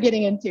see what they're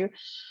getting into.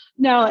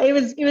 No, it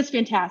was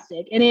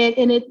fantastic. And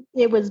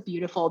it was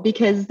beautiful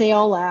because they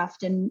all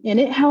laughed and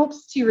it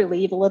helps to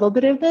relieve a little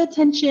bit of the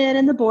tension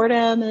and the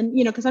boredom. And,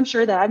 because I'm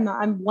sure that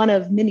I'm one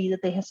of many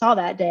that they saw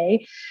that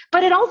day,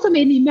 but it also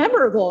made me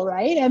memorable,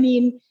 right? I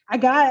mean, I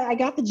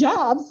got the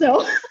job.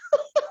 So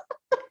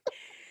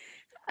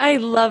I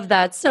love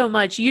that so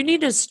much. You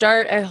need to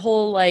start a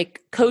whole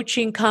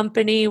coaching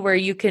company where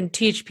you can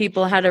teach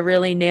people how to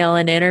really nail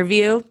an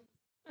interview.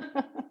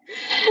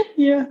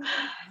 Yeah.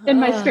 In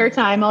my spare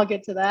time, I'll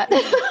get to that.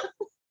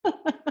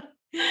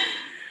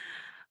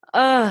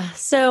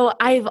 So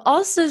I've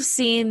also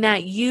seen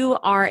that you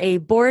are a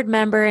board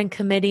member and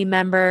committee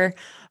member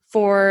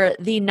for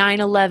the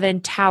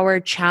 9/11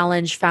 Tower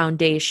Challenge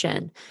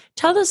Foundation.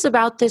 Tell us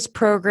about this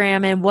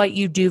program and what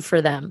you do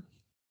for them.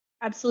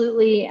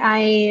 Absolutely.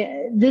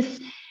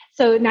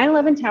 So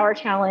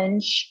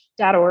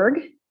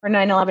 911towerchallenge.org or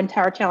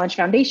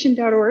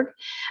 9/11towerchallengefoundation.org.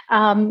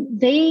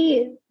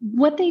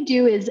 What they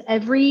do is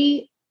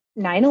every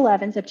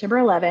 9/11, September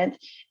 11th,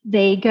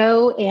 they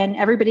go and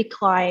everybody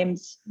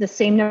climbs the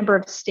same number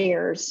of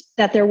stairs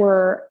that there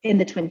were in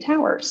the Twin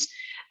Towers.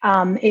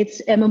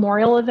 It's a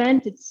memorial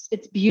event.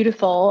 It's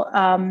beautiful.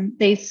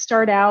 They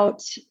start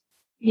out,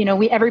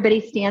 everybody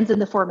stands in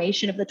the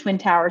formation of the Twin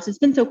Towers. It's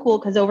been so cool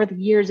because over the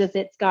years, as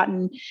it's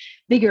gotten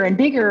bigger and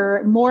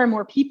bigger, more and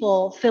more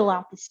people fill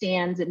out the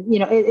stands, and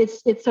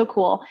it's so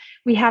cool.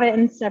 We have it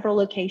in several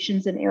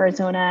locations in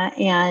Arizona,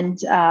 and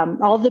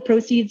all of the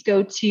proceeds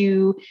go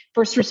to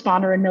first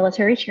responder and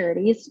military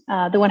charities.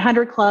 The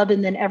 100 Club,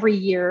 and then every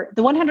year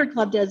the 100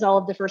 Club does all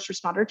of the first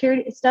responder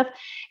charity stuff,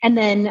 and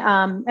then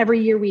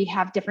every year we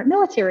have different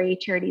military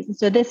charities. And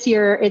so this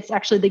year, it's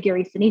actually the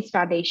Gary Sinise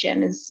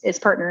Foundation is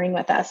partnering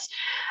with us.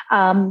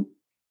 And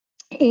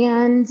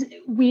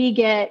we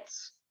get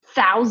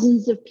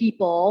thousands of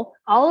people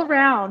all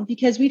around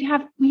because we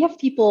have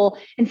people,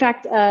 in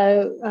fact,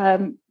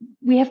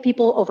 we have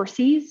people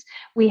overseas.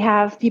 We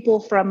have people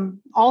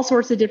from all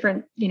sorts of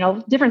different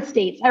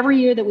states. Every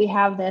year that we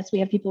have this, we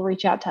have people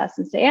reach out to us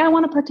and say, I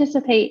want to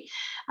participate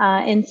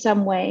in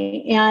some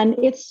way. And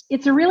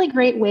it's a really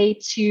great way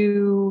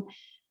to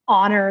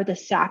honor the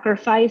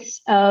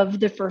sacrifice of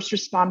the first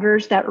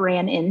responders that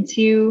ran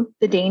into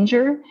the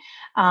danger.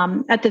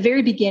 At the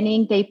very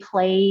beginning, they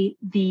play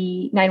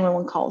the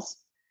 911 calls.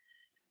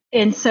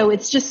 And so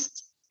it's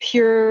just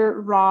pure,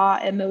 raw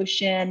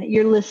emotion.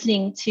 You're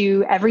listening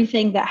to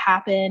everything that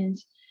happened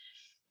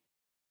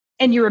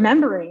and you're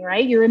remembering,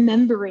 right? You're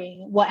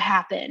remembering what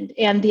happened.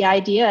 And the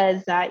idea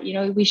is that,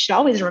 we should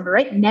always remember,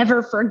 right?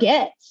 Never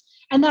forget.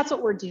 And that's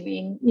what we're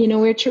doing.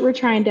 We're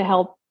trying to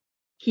help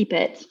keep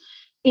it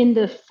in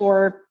the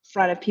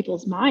forefront of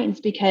people's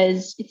minds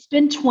because it's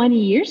been 20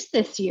 years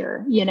this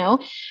year.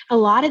 A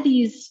lot of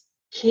these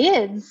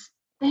kids,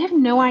 they have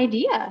no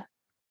idea.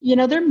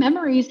 Their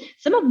memories,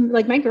 some of them,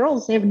 like my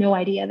girls, they have no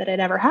idea that it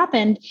ever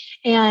happened,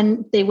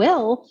 and they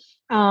will.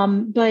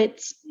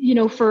 But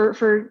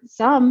for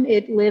some,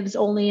 it lives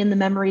only in the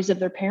memories of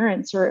their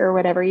parents or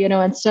whatever,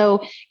 and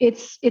so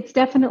it's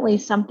definitely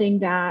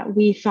something that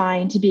we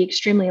find to be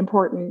extremely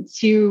important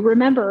to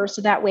remember,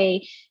 so that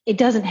way it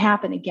doesn't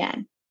happen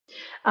again.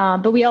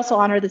 But we also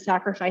honor the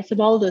sacrifice of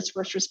all of those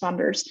first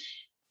responders.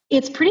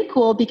 It's pretty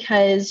cool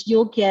because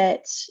you'll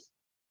get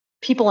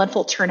people in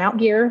full turnout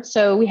gear.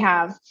 So we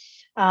have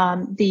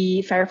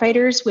the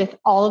firefighters with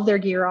all of their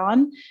gear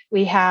on.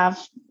 We have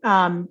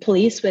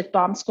police with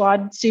bomb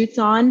squad suits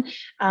on,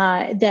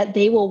 that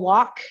they will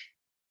walk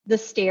the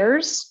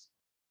stairs.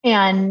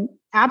 And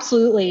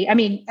absolutely, I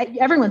mean,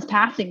 everyone's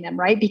passing them,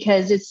 right?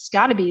 Because it's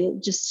got to be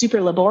just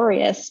super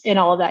laborious in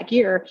all of that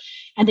gear.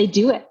 And they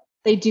do it.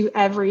 They do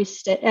every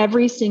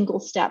single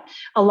step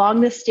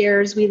along the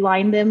stairs. We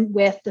line them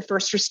with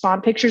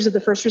the pictures of the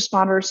first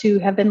responders who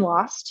have been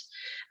lost.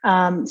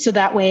 So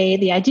that way,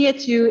 the idea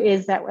too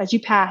is that as you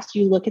pass,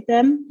 you look at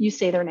them, you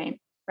say their name,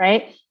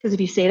 right? Because if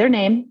you say their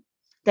name,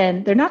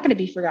 then they're not going to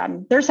be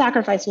forgotten. Their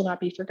sacrifice will not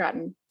be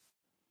forgotten.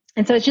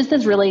 And so it's just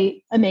this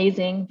really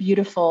amazing,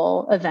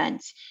 beautiful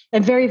event.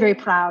 I'm very, very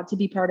proud to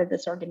be part of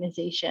this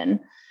organization.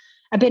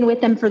 I've been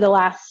with them for the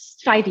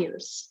last 5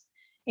 years,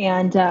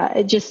 and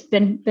it just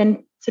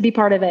been to be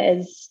part of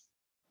it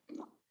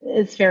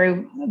is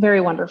very, very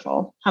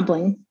wonderful,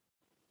 humbling.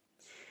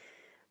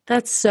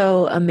 That's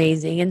so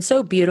amazing and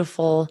so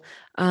beautiful.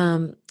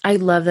 I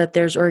love that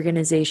there's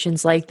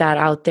organizations like that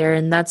out there,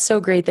 and that's so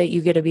great that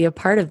you get to be a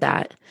part of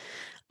that.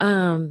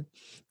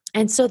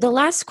 And so the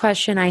last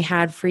question I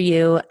had for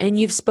you, and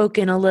you've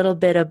spoken a little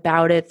bit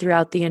about it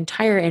throughout the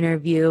entire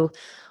interview,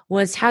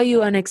 was how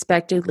you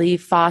unexpectedly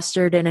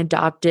fostered and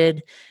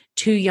adopted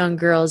 2 young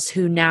girls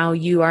who now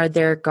you are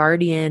their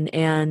guardian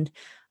and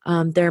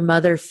their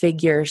mother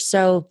figure.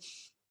 So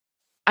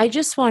I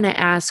just want to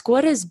ask,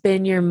 what has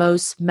been your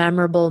most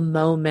memorable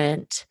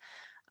moment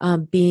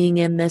being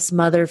in this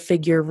mother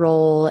figure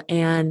role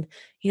and,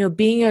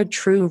 being a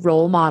true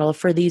role model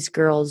for these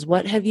girls?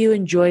 What have you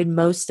enjoyed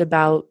most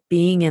about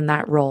being in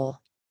that role?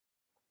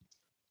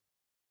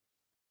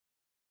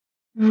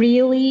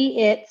 Really,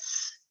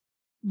 it's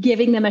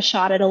giving them a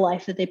shot at a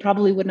life that they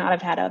probably would not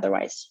have had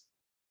otherwise.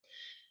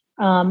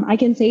 I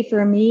can say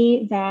for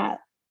me that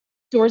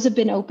doors have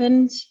been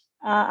opened.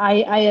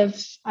 I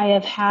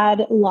have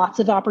had lots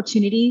of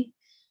opportunity.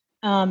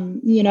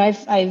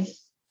 I've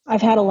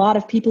had a lot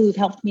of people who've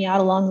helped me out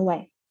along the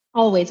way.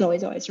 Always,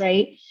 always, always,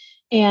 right?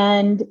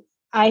 And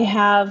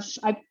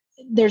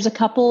there's a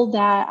couple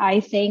that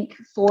I thank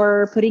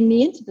for putting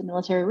me into the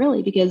military,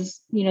 really, because,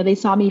 they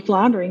saw me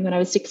floundering when I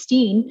was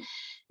 16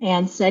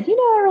 and said,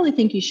 I really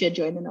think you should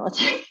join the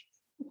military.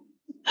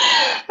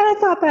 And I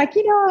thought back,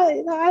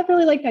 I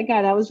really like that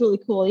guy. That was really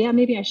cool. Yeah,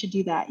 maybe I should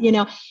do that,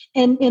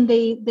 and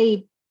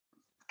they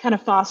kind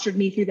of fostered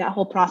me through that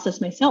whole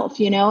process myself,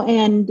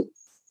 and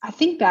I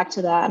think back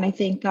to that and I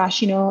think,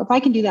 gosh, if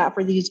I can do that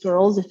for these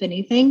girls, if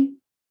anything,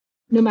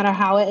 no matter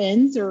how it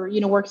ends or,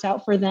 works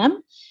out for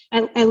them,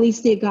 at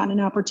least they've gotten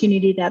an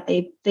opportunity that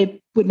they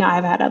would not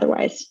have had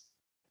otherwise.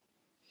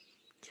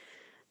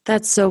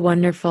 That's so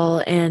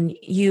wonderful. And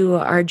you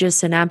are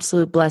just an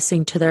absolute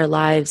blessing to their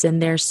lives. And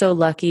they're so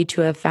lucky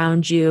to have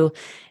found you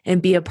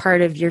and be a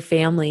part of your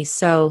family.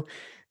 So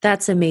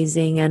that's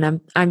amazing. And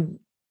I'm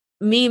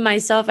me,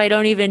 myself, I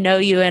don't even know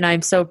you. And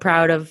I'm so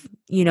proud of,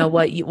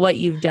 what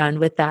you've done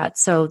with that.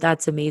 So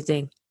that's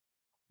amazing.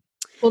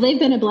 Well, they've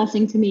been a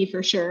blessing to me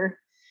for sure.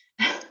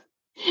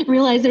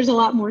 Realize there's a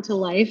lot more to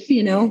life,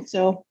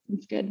 so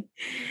it's good.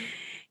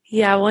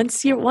 Yeah,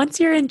 once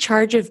you're in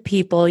charge of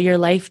people, your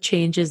life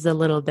changes a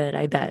little bit,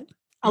 I bet.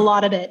 A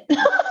lot of it.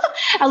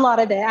 A lot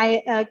of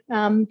it.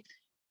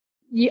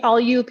 All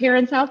you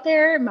parents out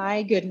there,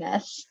 my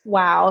goodness.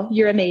 Wow,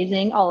 you're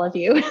amazing, all of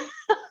you.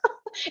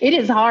 It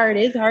is hard.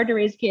 It's hard to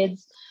raise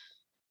kids.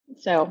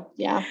 So,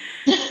 yeah.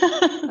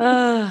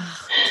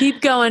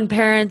 Keep going,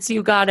 parents.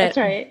 You got it. That's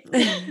right.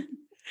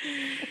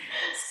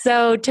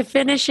 So to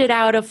finish it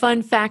out, a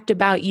fun fact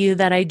about you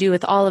that I do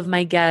with all of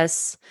my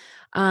guests.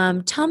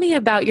 Tell me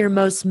about your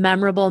most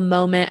memorable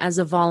moment as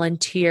a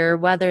volunteer,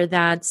 whether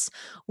that's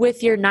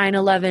with your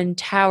 9/11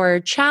 Tower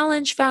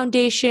Challenge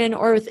Foundation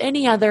or with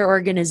any other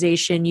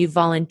organization you've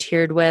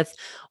volunteered with.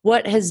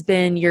 What has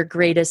been your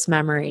greatest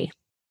memory?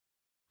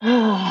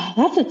 Oh,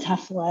 that's a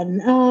tough one.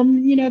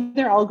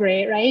 They're all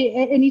great, right?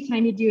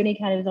 Anytime you do any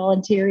kind of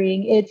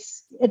volunteering,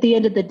 it's at the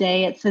end of the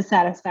day, it's so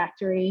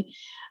satisfactory.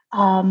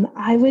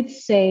 I would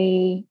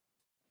say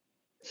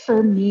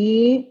for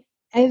me,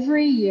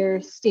 every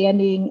year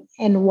standing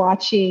and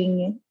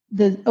watching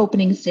the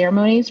opening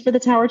ceremonies for the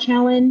Tower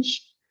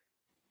Challenge,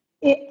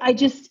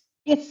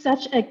 it's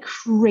such a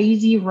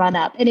crazy run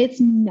up and it's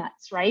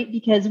nuts, right?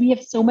 Because we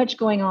have so much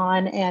going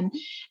on and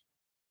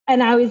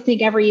I always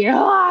think every year,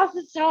 how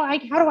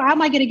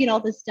am I going to get all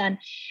this done?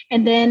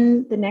 And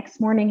then the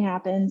next morning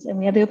happens and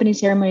we have the opening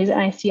ceremonies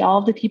and I see all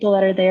of the people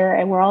that are there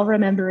and we're all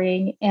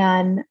remembering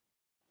and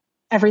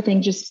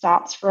everything just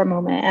stops for a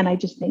moment. And I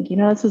just think,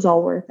 this is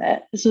all worth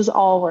it. This was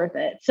all worth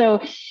it.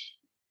 So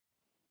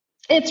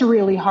it's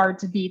really hard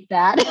to beat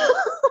that.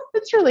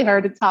 It's really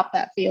hard to top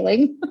that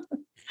feeling.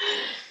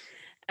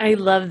 I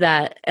love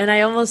that. And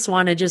I almost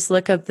want to just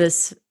look up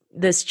this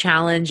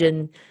challenge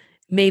and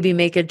maybe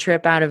make a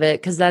trip out of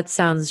it because that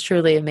sounds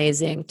truly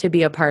amazing to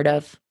be a part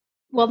of.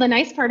 Well, the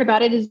nice part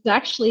about it is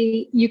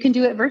actually you can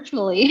do it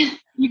virtually.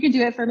 you can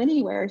do it from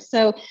anywhere.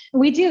 So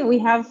we do.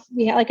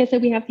 Like I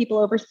said, we have people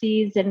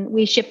overseas, and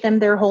we ship them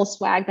their whole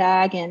swag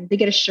bag, and they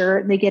get a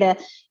shirt, and they get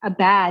a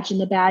badge,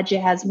 and the badge,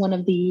 it has one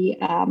of the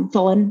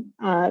fallen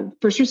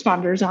first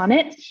responders on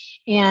it,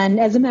 and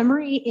as a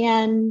memory.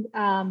 And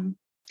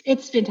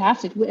it's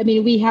fantastic. I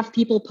mean, we have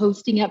people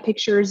posting up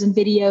pictures and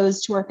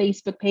videos to our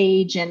Facebook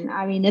page. And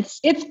I mean, it's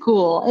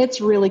cool.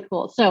 It's really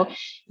cool. So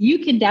you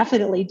can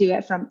definitely do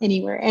it from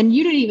anywhere. And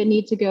you don't even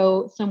need to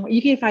go somewhere.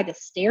 You can find a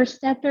stair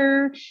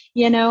stepper,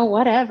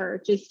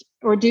 whatever,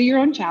 or do your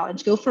own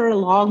challenge, go for a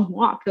long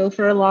walk, go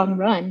for a long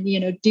run,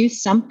 do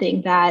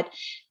something that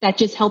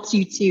just helps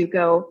you to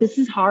go, this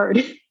is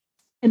hard.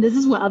 And this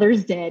is what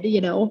others did,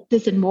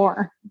 this and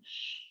more.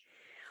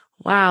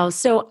 Wow.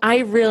 So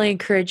I really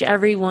encourage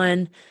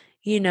everyone,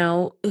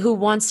 who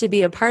wants to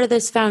be a part of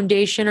this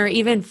foundation or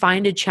even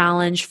find a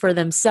challenge for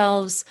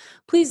themselves,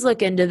 please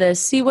look into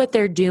this, see what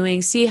they're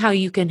doing, see how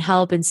you can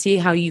help, and see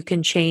how you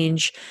can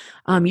change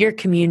your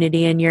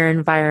community and your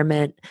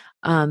environment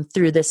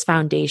through this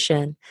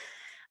foundation.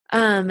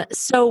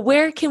 So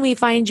where can we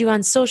find you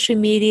on social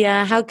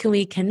media? How can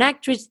we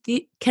connect with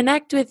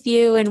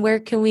you? And where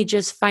can we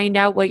just find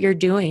out what you're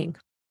doing?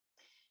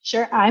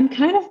 Sure. I'm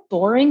kind of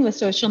boring with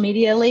social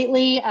media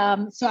lately.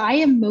 So I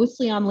am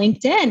mostly on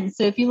LinkedIn.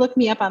 So if you look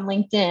me up on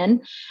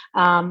LinkedIn,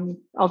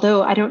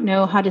 although I don't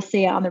know how to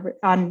say it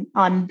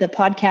on the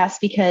podcast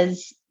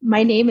because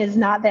my name is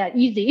not that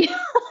easy.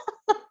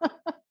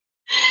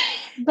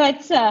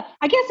 But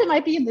I guess it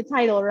might be in the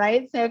title,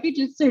 right? So if you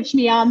just search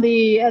me on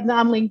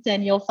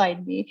LinkedIn, you'll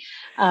find me,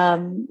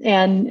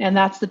 and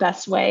that's the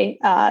best way.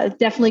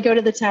 Definitely go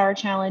to the Tower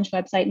Challenge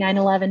website,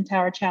 9/11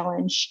 Tower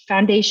Challenge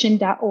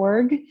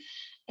Foundation.org.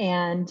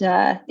 And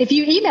if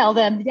you email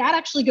them, that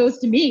actually goes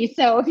to me.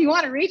 So if you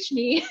want to reach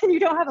me and you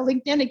don't have a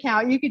LinkedIn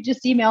account, you could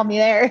just email me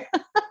there.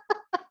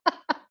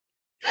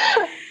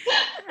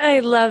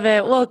 I love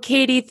it. Well,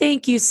 Katie,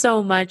 thank you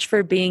so much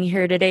for being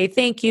here today.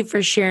 Thank you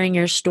for sharing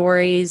your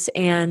stories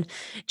and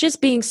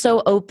just being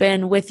so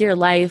open with your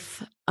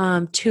life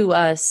to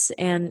us.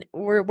 And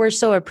we're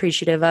so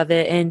appreciative of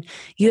it. And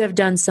you have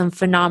done some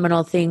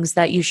phenomenal things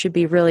that you should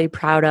be really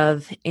proud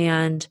of.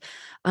 And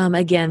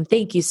again,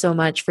 thank you so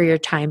much for your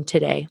time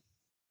today.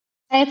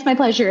 It's my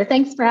pleasure.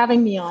 Thanks for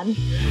having me on.